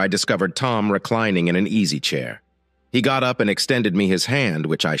room where I discovered Tom reclining in an easy chair. He got up and extended me his hand,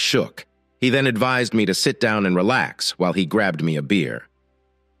 which I shook. He then advised me to sit down and relax while he grabbed me a beer.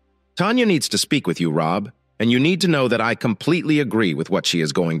 Tanya needs to speak with you, Rob, and you need to know that I completely agree with what she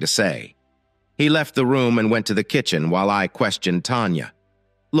is going to say. He left the room and went to the kitchen while I questioned Tanya.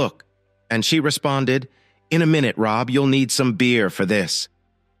 Look, and she responded, in a minute, Rob, you'll need some beer for this.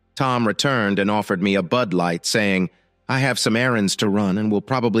 Tom returned and offered me a Bud Light, saying, I have some errands to run and will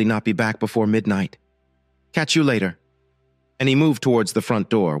probably not be back before midnight. Catch you later. And he moved towards the front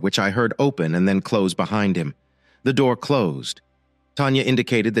door, which I heard open and then close behind him. The door closed. Tanya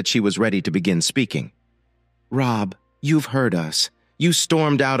indicated that she was ready to begin speaking. Rob, you've heard us. You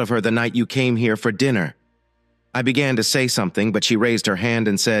stormed out of her the night you came here for dinner. I began to say something, but she raised her hand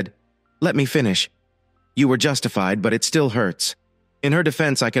and said, Let me finish. You were justified, but it still hurts. In her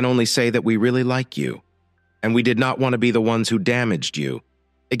defense, I can only say that we really like you. And we did not want to be the ones who damaged you.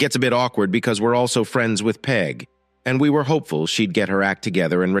 It gets a bit awkward because we're also friends with Peg, and we were hopeful she'd get her act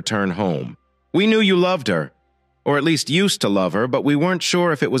together and return home. We knew you loved her, or at least used to love her, but we weren't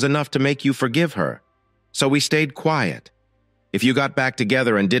sure if it was enough to make you forgive her. So we stayed quiet. If you got back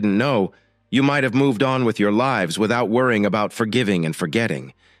together and didn't know, you might have moved on with your lives without worrying about forgiving and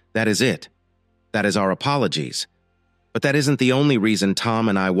forgetting. That is it. That is our apologies. But that isn't the only reason Tom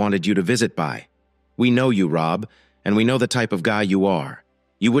and I wanted you to visit by. We know you, Rob, and we know the type of guy you are.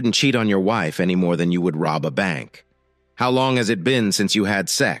 You wouldn't cheat on your wife any more than you would rob a bank. How long has it been since you had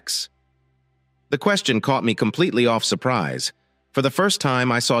sex? The question caught me completely off surprise. For the first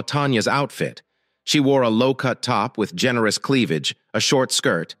time, I saw Tanya's outfit. She wore a low-cut top with generous cleavage, a short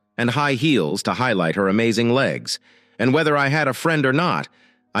skirt, and high heels to highlight her amazing legs. And whether I had a friend or not,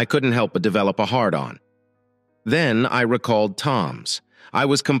 I couldn't help but develop a hard-on. Then I recalled Tom's. I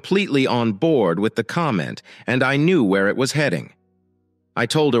was completely on board with the comment, and I knew where it was heading. I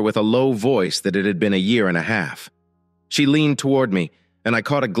told her with a low voice that it had been a year and a half. She leaned toward me, and I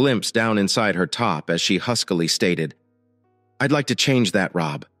caught a glimpse down inside her top as she huskily stated, I'd like to change that,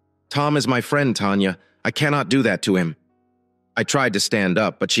 Rob. Tom is my friend, Tanya. I cannot do that to him. I tried to stand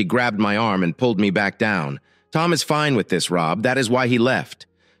up, but she grabbed my arm and pulled me back down. Tom is fine with this, Rob. That is why he left.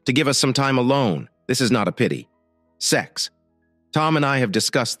 To give us some time alone. This is not a pity. Sex. Tom and I have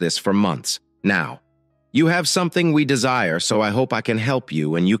discussed this for months. Now, you have something we desire, so I hope I can help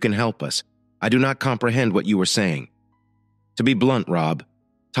you and you can help us. I do not comprehend what you were saying. To be blunt, Rob,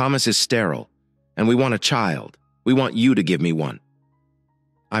 Thomas is sterile, and we want a child. We want you to give me one.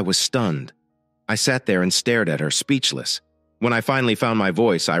 I was stunned. I sat there and stared at her, speechless. When I finally found my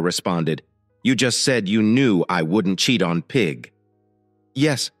voice, I responded, You just said you knew I wouldn't cheat on Pig.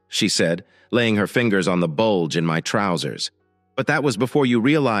 Yes, she said, laying her fingers on the bulge in my trousers. But that was before you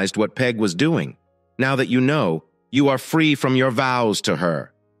realized what Peg was doing. Now that you know, you are free from your vows to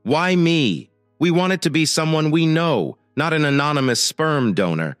her. Why me? We want it to be someone we know, not an anonymous sperm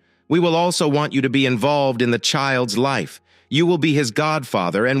donor. We will also want you to be involved in the child's life. You will be his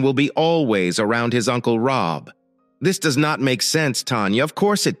godfather and will be always around his Uncle Rob. This does not make sense, Tanya. Of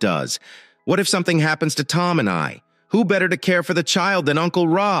course it does. What if something happens to Tom and I? Who better to care for the child than Uncle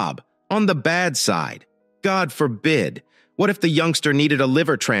Rob? On the bad side. God forbid. What if the youngster needed a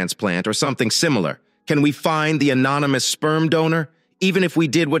liver transplant or something similar? Can we find the anonymous sperm donor? Even if we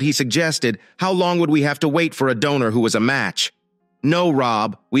did what he suggested, how long would we have to wait for a donor who was a match? No,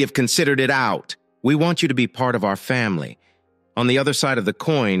 Rob, we have considered it out. We want you to be part of our family. On the other side of the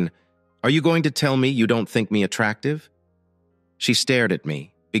coin, are you going to tell me you don't think me attractive? She stared at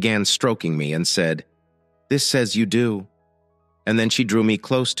me, began stroking me, and said, This says you do. And then she drew me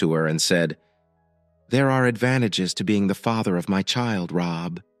close to her and said, There are advantages to being the father of my child,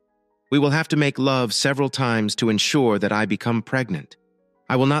 Rob. We will have to make love several times to ensure that I become pregnant.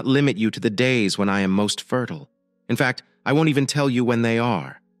 I will not limit you to the days when I am most fertile. In fact, I won't even tell you when they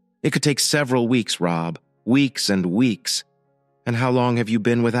are. It could take several weeks, Rob. Weeks and weeks. And how long have you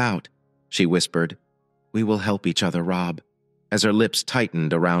been without? She whispered. We will help each other, Rob, as her lips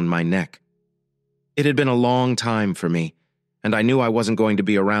tightened around my neck. It had been a long time for me, and I knew I wasn't going to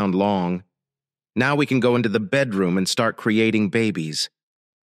be around long. Now we can go into the bedroom and start creating babies.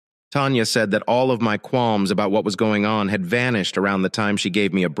 Tanya said that all of my qualms about what was going on had vanished around the time she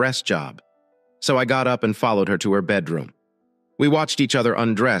gave me a breast job. So I got up and followed her to her bedroom. We watched each other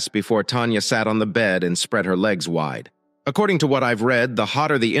undress before Tanya sat on the bed and spread her legs wide. According to what I've read, the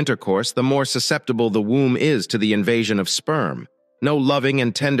hotter the intercourse, the more susceptible the womb is to the invasion of sperm. No loving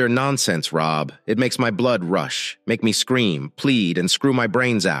and tender nonsense, Rob. It makes my blood rush, make me scream, plead, and screw my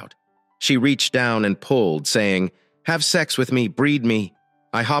brains out. She reached down and pulled, saying, "Have sex with me, breed me."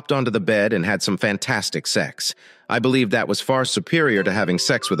 I hopped onto the bed and had some fantastic sex. I believed that was far superior to having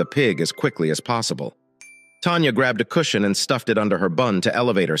sex with a pig as quickly as possible. Tanya grabbed a cushion and stuffed it under her bun to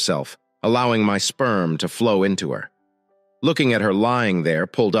elevate herself, allowing my sperm to flow into her. Looking at her lying there,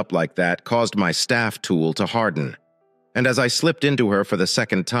 pulled up like that, caused my staff tool to harden. And as I slipped into her for the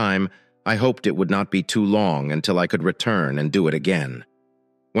second time, I hoped it would not be too long until I could return and do it again.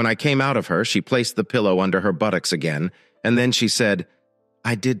 When I came out of her, she placed the pillow under her buttocks again, and then she said,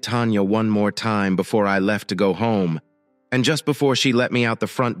 "I did Tanya one more time before I left to go home. And just before she let me out the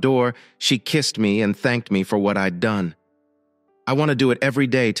front door, she kissed me and thanked me for what I'd done. I want to do it every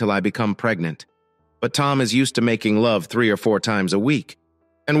day till I become pregnant. But Tom is used to making love 3 or 4 times a week.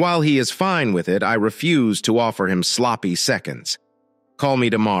 And while he is fine with it, I refuse to offer him sloppy seconds. Call me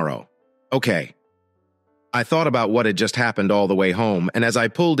tomorrow." Okay. I thought about what had just happened all the way home, and as I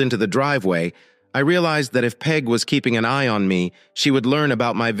pulled into the driveway, I realized that if Peg was keeping an eye on me, she would learn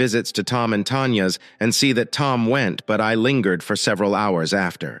about my visits to Tom and Tanya's and see that Tom went, but I lingered for several hours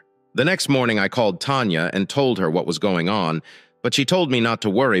after. The next morning I called Tanya and told her what was going on, but she told me not to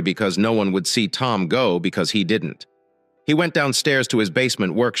worry because no one would see Tom go because he didn't. He went downstairs to his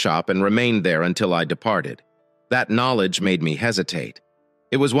basement workshop and remained there until I departed. That knowledge made me hesitate.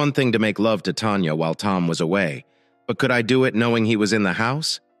 It was one thing to make love to Tanya while Tom was away, but could I do it knowing he was in the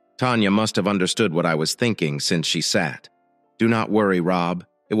house? Tanya must have understood what I was thinking since she sat. "Do not worry, Rob.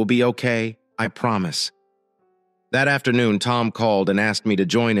 It will be okay. I promise." That afternoon, Tom called and asked me to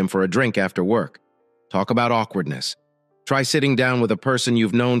join him for a drink after work. Talk about awkwardness. Try sitting down with a person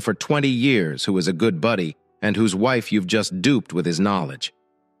you've known for 20 years who is a good buddy and whose wife you've just duped with his knowledge.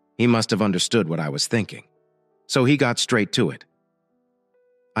 He must have understood what I was thinking. So he got straight to it.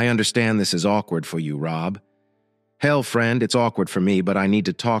 "I understand this is awkward for you, Rob. Hell, friend, it's awkward for me, but I need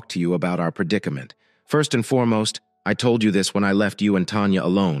to talk to you about our predicament. First and foremost, I told you this when I left you and Tanya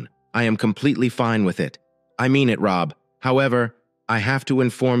alone. I am completely fine with it. I mean it, Rob. However, I have to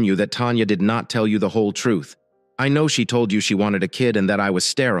inform you that Tanya did not tell you the whole truth. I know she told you she wanted a kid and that I was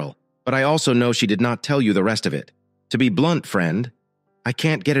sterile, but I also know she did not tell you the rest of it. To be blunt, friend, I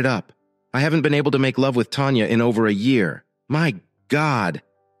can't get it up. I haven't been able to make love with Tanya in over a year. My God,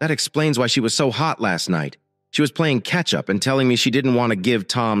 that explains why she was so hot last night. She was playing catch-up and telling me she didn't want to give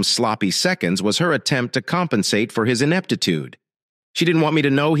Tom sloppy seconds was her attempt to compensate for his ineptitude. She didn't want me to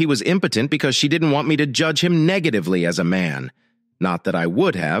know he was impotent because she didn't want me to judge him negatively as a man. Not that I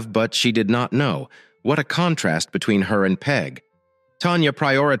would have, but she did not know. What a contrast between her and Peg. Tanya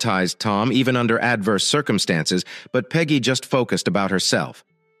prioritized Tom even under adverse circumstances, but Peggy just focused about herself.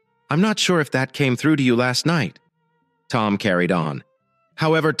 "I'm not sure if that came through to you last night." Tom carried on.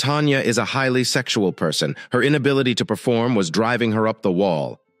 "However, Tanya is a highly sexual person. Her inability to perform was driving her up the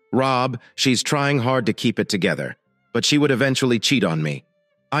wall. Rob, she's trying hard to keep it together, but she would eventually cheat on me.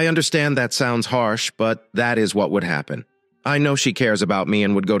 I understand that sounds harsh, but that is what would happen. I know she cares about me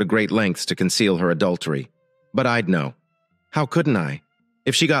and would go to great lengths to conceal her adultery. But I'd know. How couldn't I?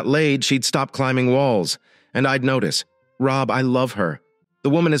 If she got laid, she'd stop climbing walls, and I'd notice. Rob, I love her. The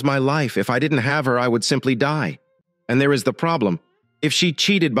woman is my life. If I didn't have her, I would simply die. And there is the problem. If she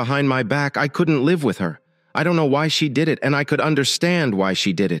cheated behind my back, I couldn't live with her. I don't know why she did it, and I could understand why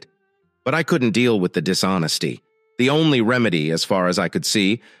she did it. But I couldn't deal with the dishonesty. The only remedy, as far as I could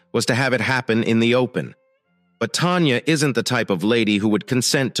see, was to have it happen in the open. But Tanya isn't the type of lady who would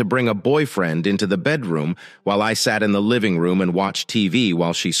consent to bring a boyfriend into the bedroom while I sat in the living room and watched TV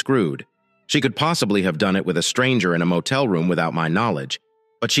while she screwed. She could possibly have done it with a stranger in a motel room without my knowledge,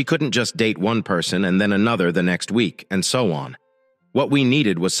 but she couldn't just date one person and then another the next week, and so on. What we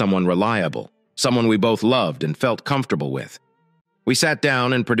needed was someone reliable, someone we both loved and felt comfortable with. We sat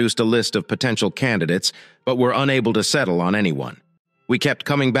down and produced a list of potential candidates, but were unable to settle on anyone. We kept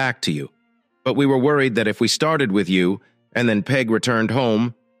coming back to you, but we were worried that if we started with you, and then Peg returned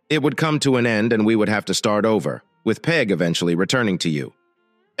home, it would come to an end and we would have to start over, with Peg eventually returning to you.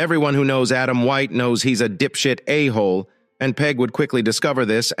 Everyone who knows Adam White knows he's a dipshit a-hole, and Peg would quickly discover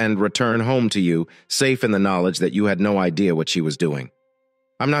this and return home to you, safe in the knowledge that you had no idea what she was doing.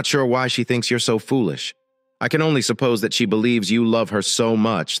 I'm not sure why she thinks you're so foolish. I can only suppose that she believes you love her so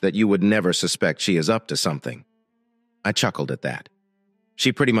much that you would never suspect she is up to something." I chuckled at that.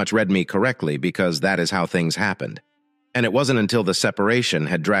 She pretty much read me correctly because that is how things happened. And it wasn't until the separation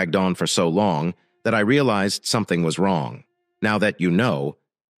had dragged on for so long that I realized something was wrong. Now that you know,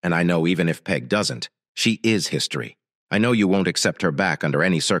 and I know even if Peg doesn't, she is history. I know you won't accept her back under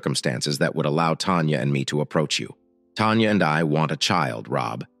any circumstances that would allow Tanya and me to approach you. Tanya and I want a child,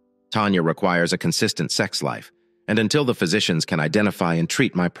 Rob. Tanya requires a consistent sex life, and until the physicians can identify and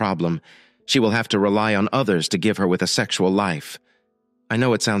treat my problem, she will have to rely on others to give her with a sexual life. I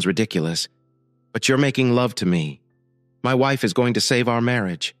know it sounds ridiculous, but you're making love to me. My wife is going to save our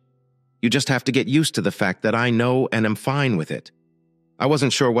marriage. You just have to get used to the fact that I know and am fine with it. I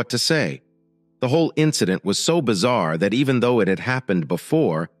wasn't sure what to say. The whole incident was so bizarre that even though it had happened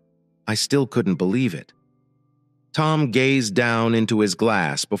before, I still couldn't believe it. Tom gazed down into his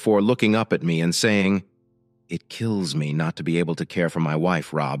glass before looking up at me and saying, "It kills me not to be able to care for my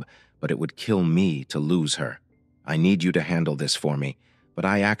wife, Rob, but it would kill me to lose her. I need you to handle this for me, but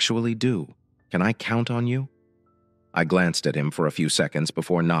I actually do. Can I count on you?" I glanced at him for a few seconds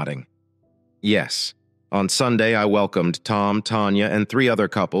before nodding. Yes. On Sunday, I welcomed Tom, Tanya, and 3 other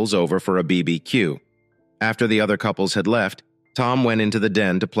couples over for a BBQ. After the other couples had left, Tom went into the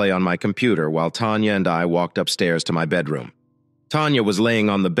den to play on my computer while Tanya and I walked upstairs to my bedroom. Tanya was laying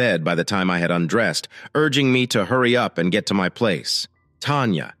on the bed by the time I had undressed, urging me to hurry up and get to my place.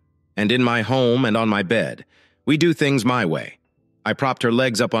 Tanya. And in my home and on my bed. We do things my way. I propped her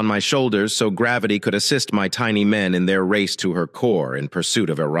legs up on my shoulders so gravity could assist my tiny men in their race to her core in pursuit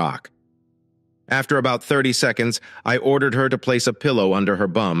of a rock. After about 30 seconds, I ordered her to place a pillow under her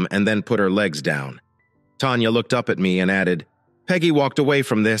bum and then put her legs down. Tanya looked up at me and added, "Peggy walked away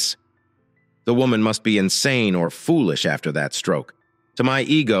from this." The woman must be insane or foolish after that stroke. To my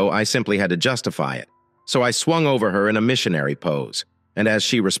ego, I simply had to justify it. So I swung over her in a missionary pose. And as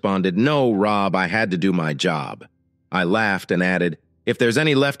she responded, "No, Rob, I had to do my job," I laughed and added, "If there's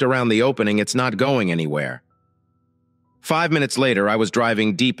any left around the opening, it's not going anywhere." 5 minutes later, I was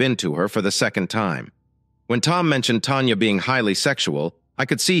driving deep into her for the second time. When Tom mentioned Tanya being highly sexual, I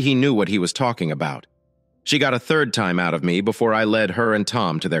could see he knew what he was talking about. She got a third time out of me before I led her and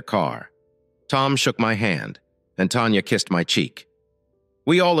Tom to their car. Tom shook my hand, and Tanya kissed my cheek.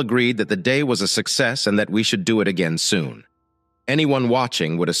 We all agreed that the day was a success and that we should do it again soon. Anyone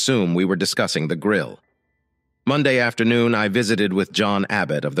watching would assume we were discussing the grill. Monday afternoon, I visited with John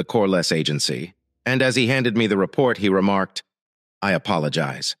Abbott of the Corliss Agency, and as he handed me the report, he remarked, "I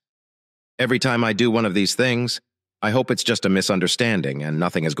apologize. Every time I do one of these things, I hope it's just a misunderstanding and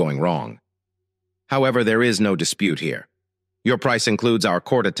nothing is going wrong. However, there is no dispute here. Your price includes our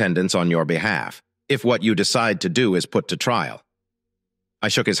court attendance on your behalf, if what you decide to do is put to trial." I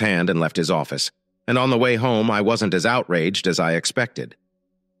shook his hand and left his office, and on the way home, I wasn't as outraged as I expected.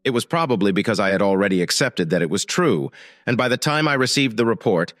 It was probably because I had already accepted that it was true, and by the time I received the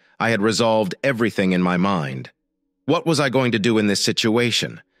report, I had resolved everything in my mind. What was I going to do in this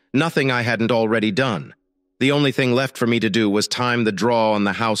situation? Nothing I hadn't already done. The only thing left for me to do was time the draw on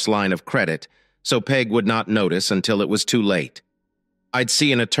the house line of credit, so Peg would not notice until it was too late. I'd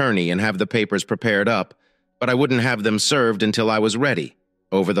see an attorney and have the papers prepared up, but I wouldn't have them served until I was ready,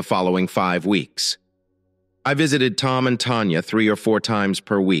 over the following 5 weeks. I visited Tom and Tanya 3 or 4 times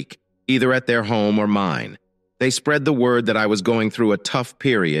per week, either at their home or mine. They spread the word that I was going through a tough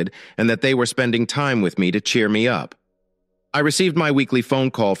period and that they were spending time with me to cheer me up. I received my weekly phone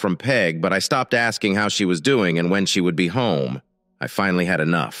call from Peg, but I stopped asking how she was doing and when she would be home. I finally had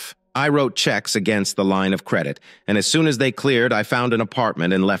enough. I wrote checks against the line of credit, and as soon as they cleared, I found an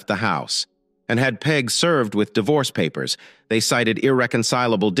apartment and left the house. And had Peg served with divorce papers, they cited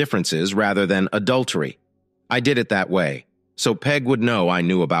irreconcilable differences rather than adultery. I did it that way, so Peg would know I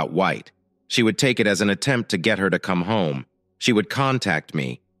knew about White. She would take it as an attempt to get her to come home. She would contact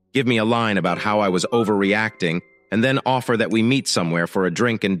me, give me a line about how I was overreacting, and then offer that we meet somewhere for a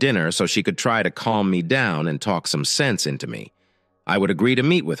drink and dinner so she could try to calm me down and talk some sense into me. I would agree to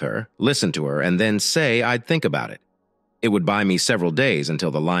meet with her, listen to her, and then say I'd think about it. It would buy me several days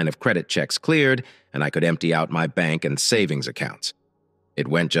until the line of credit checks cleared and I could empty out my bank and savings accounts. It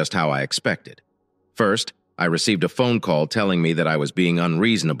went just how I expected. First, I received a phone call telling me that I was being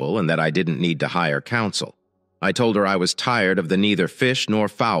unreasonable and that I didn't need to hire counsel. I told her I was tired of the neither fish nor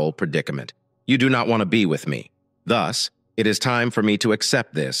fowl predicament. You do not want to be with me. Thus, it is time for me to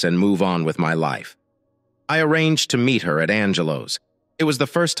accept this and move on with my life. I arranged to meet her at Angelo's. It was the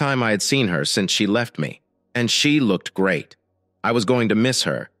first time I had seen her since she left me, and she looked great. I was going to miss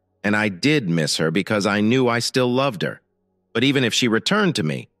her, and I did miss her because I knew I still loved her. But even if she returned to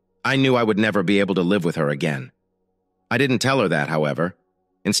me, I knew I would never be able to live with her again. I didn't tell her that, however.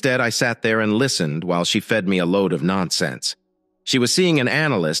 Instead, I sat there and listened while she fed me a load of nonsense. She was seeing an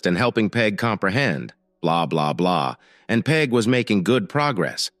analyst and helping Peg comprehend, blah, blah, blah, and Peg was making good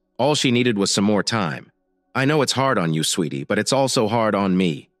progress. All she needed was some more time. I know it's hard on you, sweetie, but it's also hard on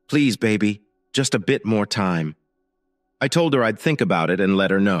me. Please, baby, just a bit more time. I told her I'd think about it and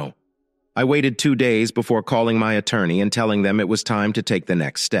let her know. I waited 2 days before calling my attorney and telling them it was time to take the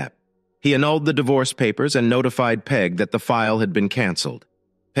next step. He annulled the divorce papers and notified Peg that the file had been canceled.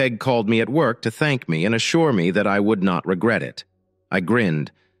 Peg called me at work to thank me and assure me that I would not regret it. I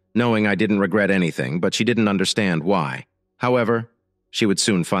grinned, knowing I didn't regret anything, but she didn't understand why. However, she would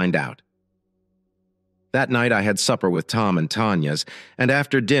soon find out. That night I had supper with Tom and Tanya's, and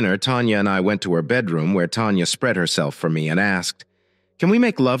after dinner Tanya and I went to her bedroom where Tanya spread herself for me and asked, "Can we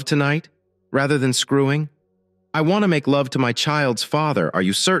make love tonight, rather than screwing? I want to make love to my child's father. Are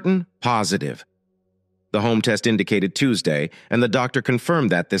you certain?" "Positive." The home test indicated Tuesday, and the doctor confirmed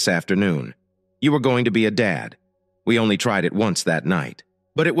that this afternoon. "You were going to be a dad." We only tried it once that night,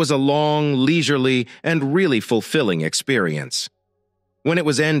 but it was a long, leisurely, and really fulfilling experience. When it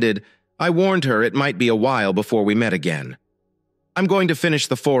was ended, I warned her it might be a while before we met again. "I'm going to finish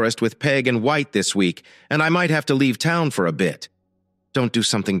the forest with Peg and White this week, and I might have to leave town for a bit." "Don't do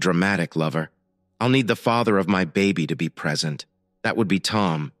something dramatic, lover. I'll need the father of my baby to be present. That would be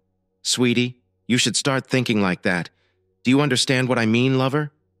Tom. Sweetie, you should start thinking like that. Do you understand what I mean,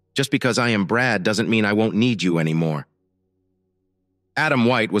 lover? Just because I am Brad doesn't mean I won't need you anymore." Adam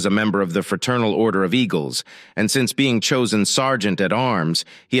White was a member of the Fraternal Order of Eagles, and since being chosen sergeant at arms,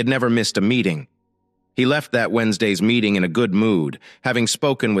 he had never missed a meeting. He left that Wednesday's meeting in a good mood, having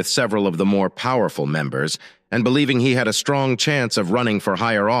spoken with several of the more powerful members, and believing he had a strong chance of running for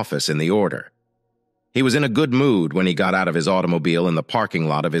higher office in the order. He was in a good mood when he got out of his automobile in the parking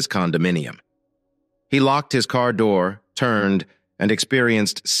lot of his condominium. He locked his car door, turned, and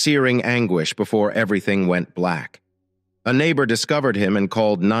experienced searing anguish before everything went black. A neighbor discovered him and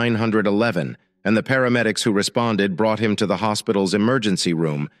called 911, and the paramedics who responded brought him to the hospital's emergency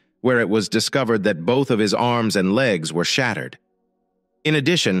room, where it was discovered that both of his arms and legs were shattered. In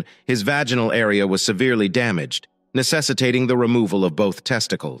addition, his vaginal area was severely damaged, necessitating the removal of both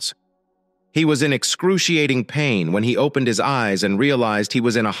testicles. He was in excruciating pain when he opened his eyes and realized he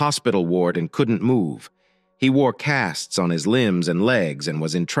was in a hospital ward and couldn't move. He wore casts on his limbs and legs and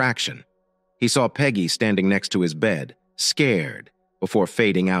was in traction. He saw Peggy standing next to his bed, scared, before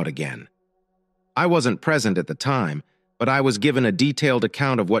fading out again. I wasn't present at the time, but I was given a detailed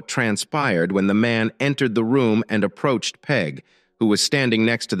account of what transpired when the man entered the room and approached Peg, who was standing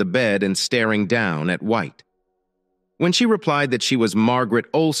next to the bed and staring down at White. When she replied that she was Margaret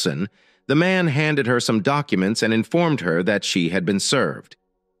Olson, the man handed her some documents and informed her that she had been served.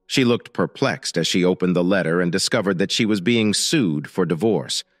 She looked perplexed as she opened the letter and discovered that she was being sued for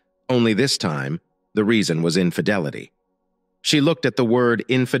divorce. Only this time, the reason was infidelity. She looked at the word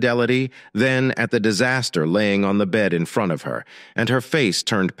infidelity, then at the disaster laying on the bed in front of her, and her face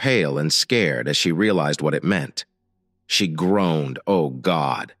turned pale and scared as she realized what it meant. She groaned, "Oh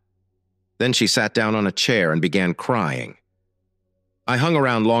God." Then she sat down on a chair and began crying. I hung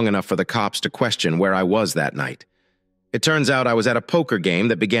around long enough for the cops to question where I was that night. It turns out I was at a poker game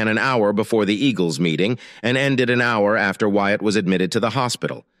that began an hour before the Eagles meeting and ended an hour after Wyatt was admitted to the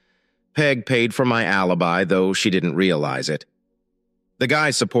hospital. Peg paid for my alibi, though she didn't realize it. The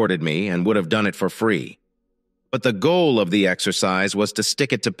guy supported me and would have done it for free. But the goal of the exercise was to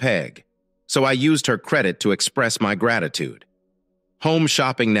stick it to Peg, so I used her credit to express my gratitude. Home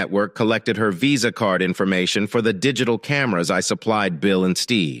Shopping Network collected her Visa card information for the digital cameras I supplied Bill and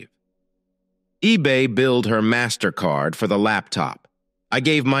Steve. eBay billed her MasterCard for the laptop. I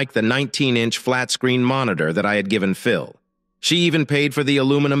gave Mike the 19-inch flat-screen monitor that I had given Phil. She even paid for the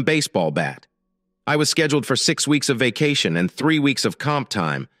aluminum baseball bat. I was scheduled for 6 weeks of vacation and 3 weeks of comp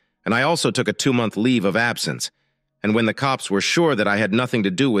time, and I also took a 2-month leave of absence. And when the cops were sure that I had nothing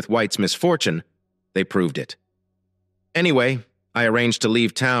to do with White's misfortune, they proved it. Anyway, I arranged to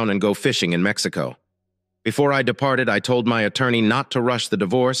leave town and go fishing in Mexico. Before I departed, I told my attorney not to rush the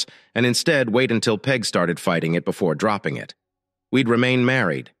divorce and instead wait until Peg started fighting it before dropping it. We'd remain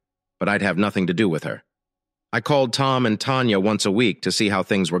married, but I'd have nothing to do with her. I called Tom and Tanya once a week to see how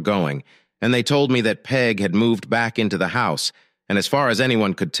things were going, and they told me that Peg had moved back into the house, and as far as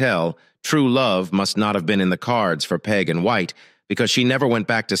anyone could tell, true love must not have been in the cards for Peg and White, because she never went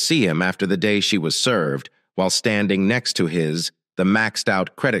back to see him after the day she was served, while standing next to his. The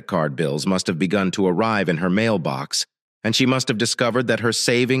maxed-out credit card bills must have begun to arrive in her mailbox, and she must have discovered that her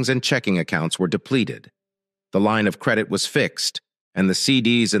savings and checking accounts were depleted. The line of credit was fixed, and the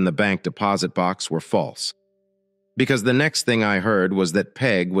CDs in the bank deposit box were false. Because the next thing I heard was that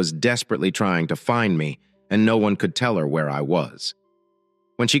Peg was desperately trying to find me and no one could tell her where I was.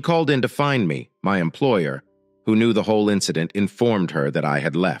 When she called in to find me, my employer, who knew the whole incident, informed her that I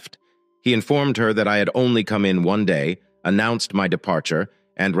had left. He informed her that I had only come in one day, announced my departure,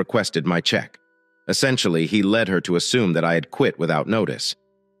 and requested my check. Essentially, he led her to assume that I had quit without notice.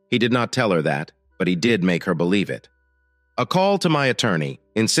 He did not tell her that, but he did make her believe it. A call to my attorney,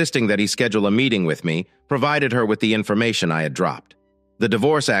 insisting that he schedule a meeting with me, provided her with the information I had dropped. The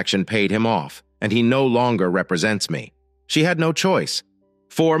divorce action paid him off, and he no longer represents me. She had no choice.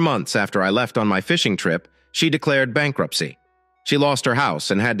 4 months after I left on my fishing trip, she declared bankruptcy. She lost her house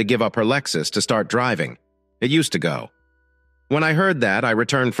and had to give up her Lexus to start driving. It used to go. When I heard that, I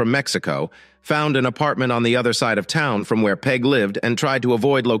returned from Mexico, found an apartment on the other side of town from where Peg lived, and tried to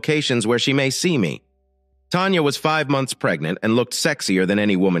avoid locations where she may see me. Tanya was 5 months pregnant and looked sexier than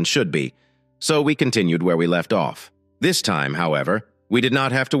any woman should be, so we continued where we left off. This time, however, we did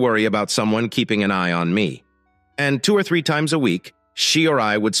not have to worry about someone keeping an eye on me. And 2 or 3 times a week, she or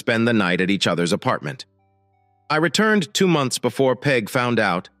I would spend the night at each other's apartment. I returned 2 months before Peg found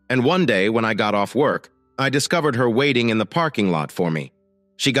out, and one day when I got off work, I discovered her waiting in the parking lot for me.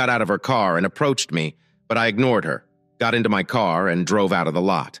 She got out of her car and approached me, but I ignored her, got into my car, and drove out of the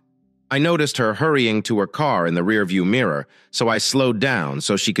lot. I noticed her hurrying to her car in the rearview mirror, so I slowed down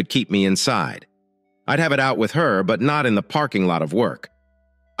so she could keep me inside. I'd have it out with her, but not in the parking lot of work.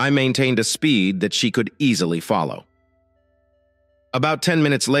 I maintained a speed that she could easily follow. About 10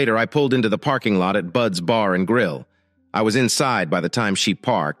 minutes later, I pulled into the parking lot at Bud's Bar and Grill. I was inside by the time she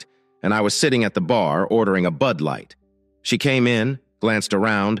parked, and I was sitting at the bar ordering a Bud Light. She came in, glanced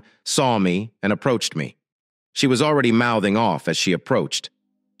around, saw me, and approached me. She was already mouthing off as she approached.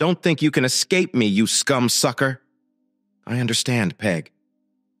 "Don't think you can escape me, you scum sucker." "I understand, Peg."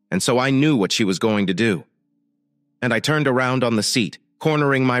 And so I knew what she was going to do. And I turned around on the seat,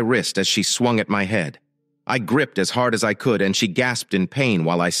 cornering my wrist as she swung at my head. I gripped as hard as I could, and she gasped in pain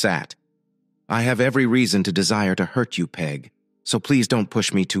while I sat. "I have every reason to desire to hurt you, Peg, so please don't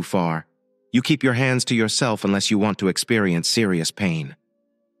push me too far. You keep your hands to yourself unless you want to experience serious pain."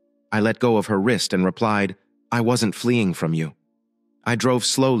 I let go of her wrist and replied, "I wasn't fleeing from you. I drove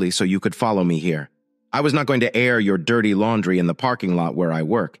slowly so you could follow me here. I was not going to air your dirty laundry in the parking lot where I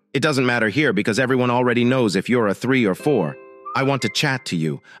work. It doesn't matter here because everyone already knows if you're a 3 or 4. I want to chat to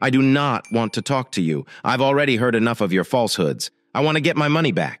you. I do not want to talk to you. I've already heard enough of your falsehoods. I want to get my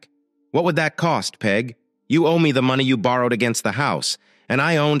money back. What would that cost, Peg? You owe me the money you borrowed against the house, and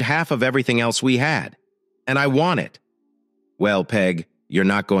I owned half of everything else we had. And I want it." "Well, Peg, you're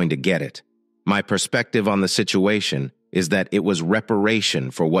not going to get it. My perspective on the situation is that it was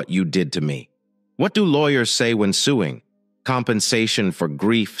reparation for what you did to me. What do lawyers say when suing? Compensation for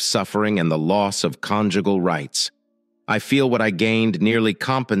grief, suffering, and the loss of conjugal rights. I feel what I gained nearly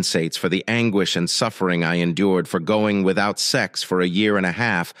compensates for the anguish and suffering I endured for going without sex for a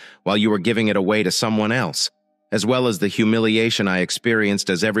 1.5 years while you were giving it away to someone else, as well as the humiliation I experienced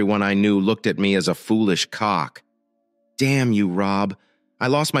as everyone I knew looked at me as a foolish cock. Damn you, Rob. I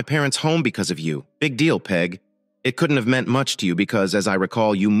lost my parents' home because of you. Big deal, Peg. It couldn't have meant much to you because, as I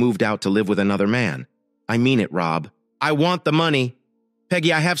recall, you moved out to live with another man. I mean it, Rob. I want the money.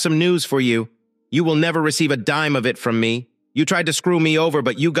 Peggy, I have some news for you. You will never receive a dime of it from me. You tried to screw me over,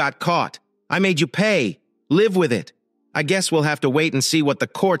 but you got caught. I made you pay. Live with it. I guess we'll have to wait and see what the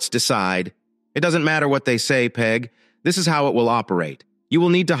courts decide. It doesn't matter what they say, Peg. This is how it will operate. You will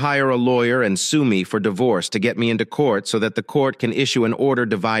need to hire a lawyer and sue me for divorce to get me into court so that the court can issue an order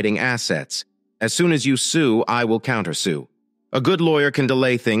dividing assets. As soon as you sue, I will countersue. A good lawyer can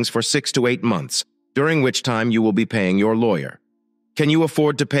delay things for 6 to 8 months, during which time you will be paying your lawyer. Can you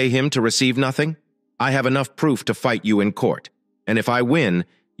afford to pay him to receive nothing? I have enough proof to fight you in court, and if I win,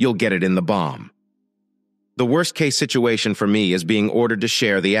 you'll get it in the bomb. The worst-case situation for me is being ordered to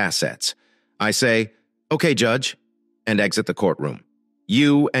share the assets. I say, "Okay, Judge," and exit the courtroom.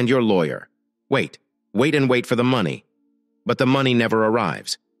 You and your lawyer. Wait and wait for the money. But the money never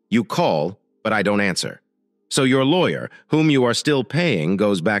arrives. You call, but I don't answer. So your lawyer, whom you are still paying,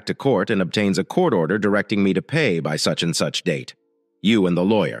 goes back to court and obtains a court order directing me to pay by such and such date. You and the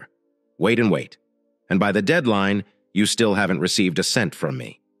lawyer. Wait and wait. And by the deadline, you still haven't received a cent from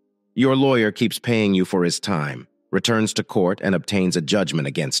me. Your lawyer keeps paying you for his time, returns to court, and obtains a judgment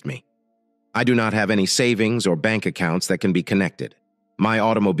against me. I do not have any savings or bank accounts that can be connected. My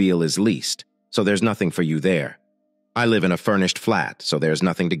automobile is leased, so there's nothing for you there. I live in a furnished flat, so there's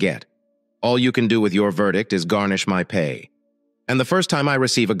nothing to get. All you can do with your verdict is garnish my pay. And the first time I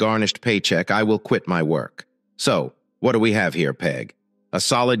receive a garnished paycheck, I will quit my work. So, what do we have here, Peg? A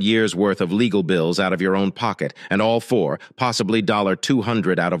solid year's worth of legal bills out of your own pocket, and all for, possibly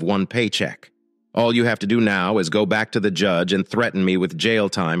 $200 out of one paycheck. All you have to do now is go back to the judge and threaten me with jail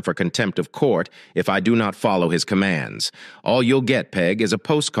time for contempt of court if I do not follow his commands. All you'll get, Peg, is a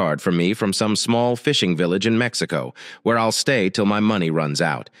postcard from me from some small fishing village in Mexico, where I'll stay till my money runs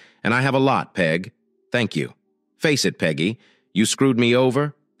out. And I have a lot, Peg. Thank you. Face it, Peggy. You screwed me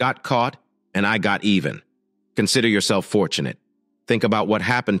over, got caught, and I got even. Consider yourself fortunate. Think about what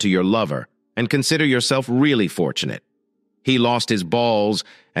happened to your lover, and consider yourself really fortunate. He lost his balls,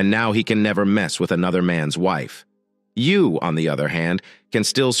 and now he can never mess with another man's wife. You, on the other hand, can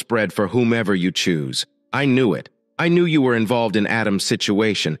still spread for whomever you choose. I knew it. I knew you were involved in Adam's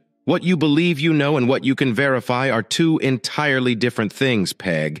situation. What you believe you know and what you can verify are two entirely different things,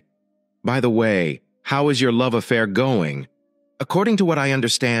 Peg. By the way, how is your love affair going? According to what I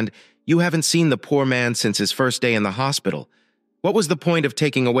understand, you haven't seen the poor man since his first day in the hospital. What was the point of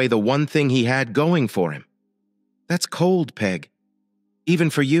taking away the one thing he had going for him? That's cold, Peg. Even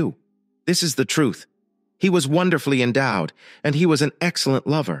for you. This is the truth. He was wonderfully endowed, and he was an excellent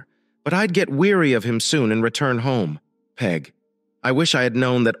lover, but I'd get weary of him soon and return home. Peg, I wish I had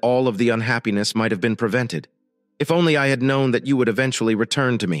known that all of the unhappiness might have been prevented. If only I had known that you would eventually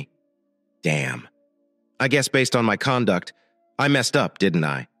return to me. Damn. I guess based on my conduct, I messed up, didn't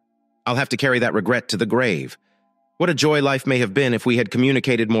I? I'll have to carry that regret to the grave. What a joy life may have been if we had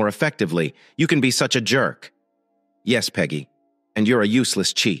communicated more effectively. You can be such a jerk. Yes, Peggy, and you're a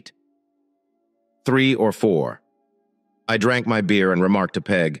useless cheat. 3 or 4. I drank my beer and remarked to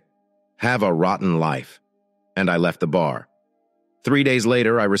Peg, "Have a rotten life," and I left the bar. 3 days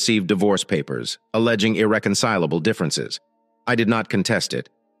later, I received divorce papers, alleging irreconcilable differences. I did not contest it,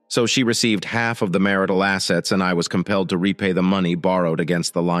 so she received half of the marital assets and I was compelled to repay the money borrowed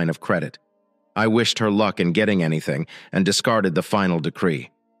against the line of credit. I wished her luck in getting anything and discarded the final decree.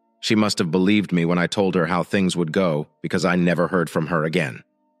 She must have believed me when I told her how things would go, because I never heard from her again.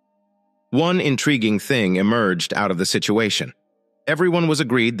 One intriguing thing emerged out of the situation. Everyone was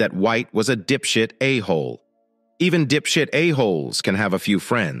agreed that White was a dipshit a-hole. Even dipshit a-holes can have a few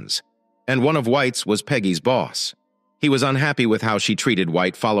friends. And one of White's was Peggy's boss. He was unhappy with how she treated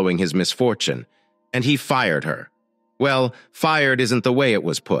White following his misfortune, and he fired her. Well, fired isn't the way it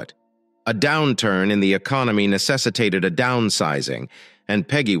was put. A downturn in the economy necessitated a downsizing, and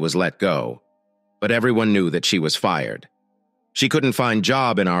Peggy was let go. But everyone knew that she was fired. She couldn't find a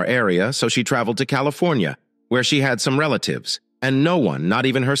job in our area, so she traveled to California, where she had some relatives, and no one, not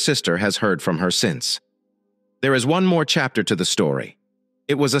even her sister, has heard from her since. There is one more chapter to the story.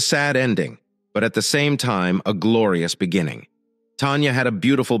 It was a sad ending, but at the same time, a glorious beginning. Tanya had a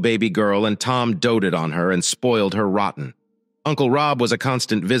beautiful baby girl, and Tom doted on her and spoiled her rotten. Uncle Rob was a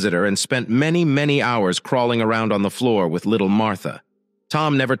constant visitor and spent many, many hours crawling around on the floor with little Martha.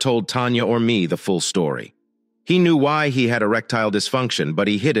 Tom never told Tanya or me the full story. He knew why he had erectile dysfunction, but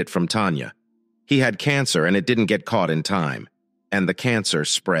he hid it from Tanya. He had cancer, and it didn't get caught in time, and the cancer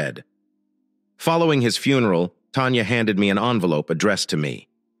spread. Following his funeral, Tanya handed me an envelope addressed to me.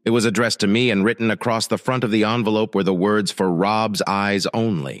 It was addressed to me, and written across the front of the envelope were the words "For Rob's eyes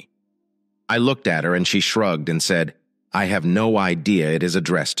only." I looked at her, and she shrugged and said, "I have no idea it is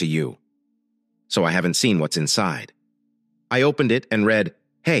addressed to you." So I haven't seen what's inside. I opened it and read,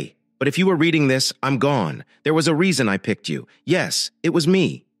 "Hey, but if you were reading this, I'm gone. There was a reason I picked you. Yes, it was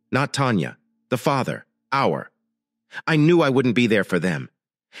me, not Tanya, the father, our. I knew I wouldn't be there for them.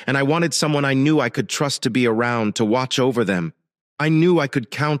 And I wanted someone I knew I could trust to be around to watch over them. I knew I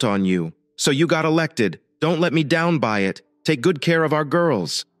could count on you. So you got elected. Don't let me down by it. Take good care of our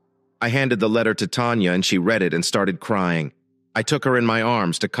girls." I handed the letter to Tanya, and she read it and started crying. I took her in my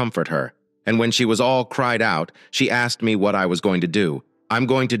arms to comfort her, and when she was all cried out, she asked me what I was going to do. I'm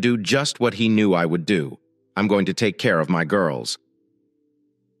going to do just what he knew I would do. I'm going to take care of my girls.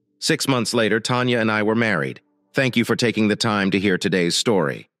 6 months later, Tanya and I were married. Thank you for taking the time to hear today's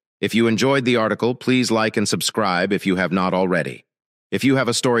story. If you enjoyed the article, please like and subscribe if you have not already. If you have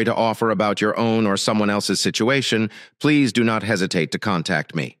a story to offer about your own or someone else's situation, please do not hesitate to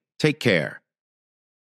contact me. Take care.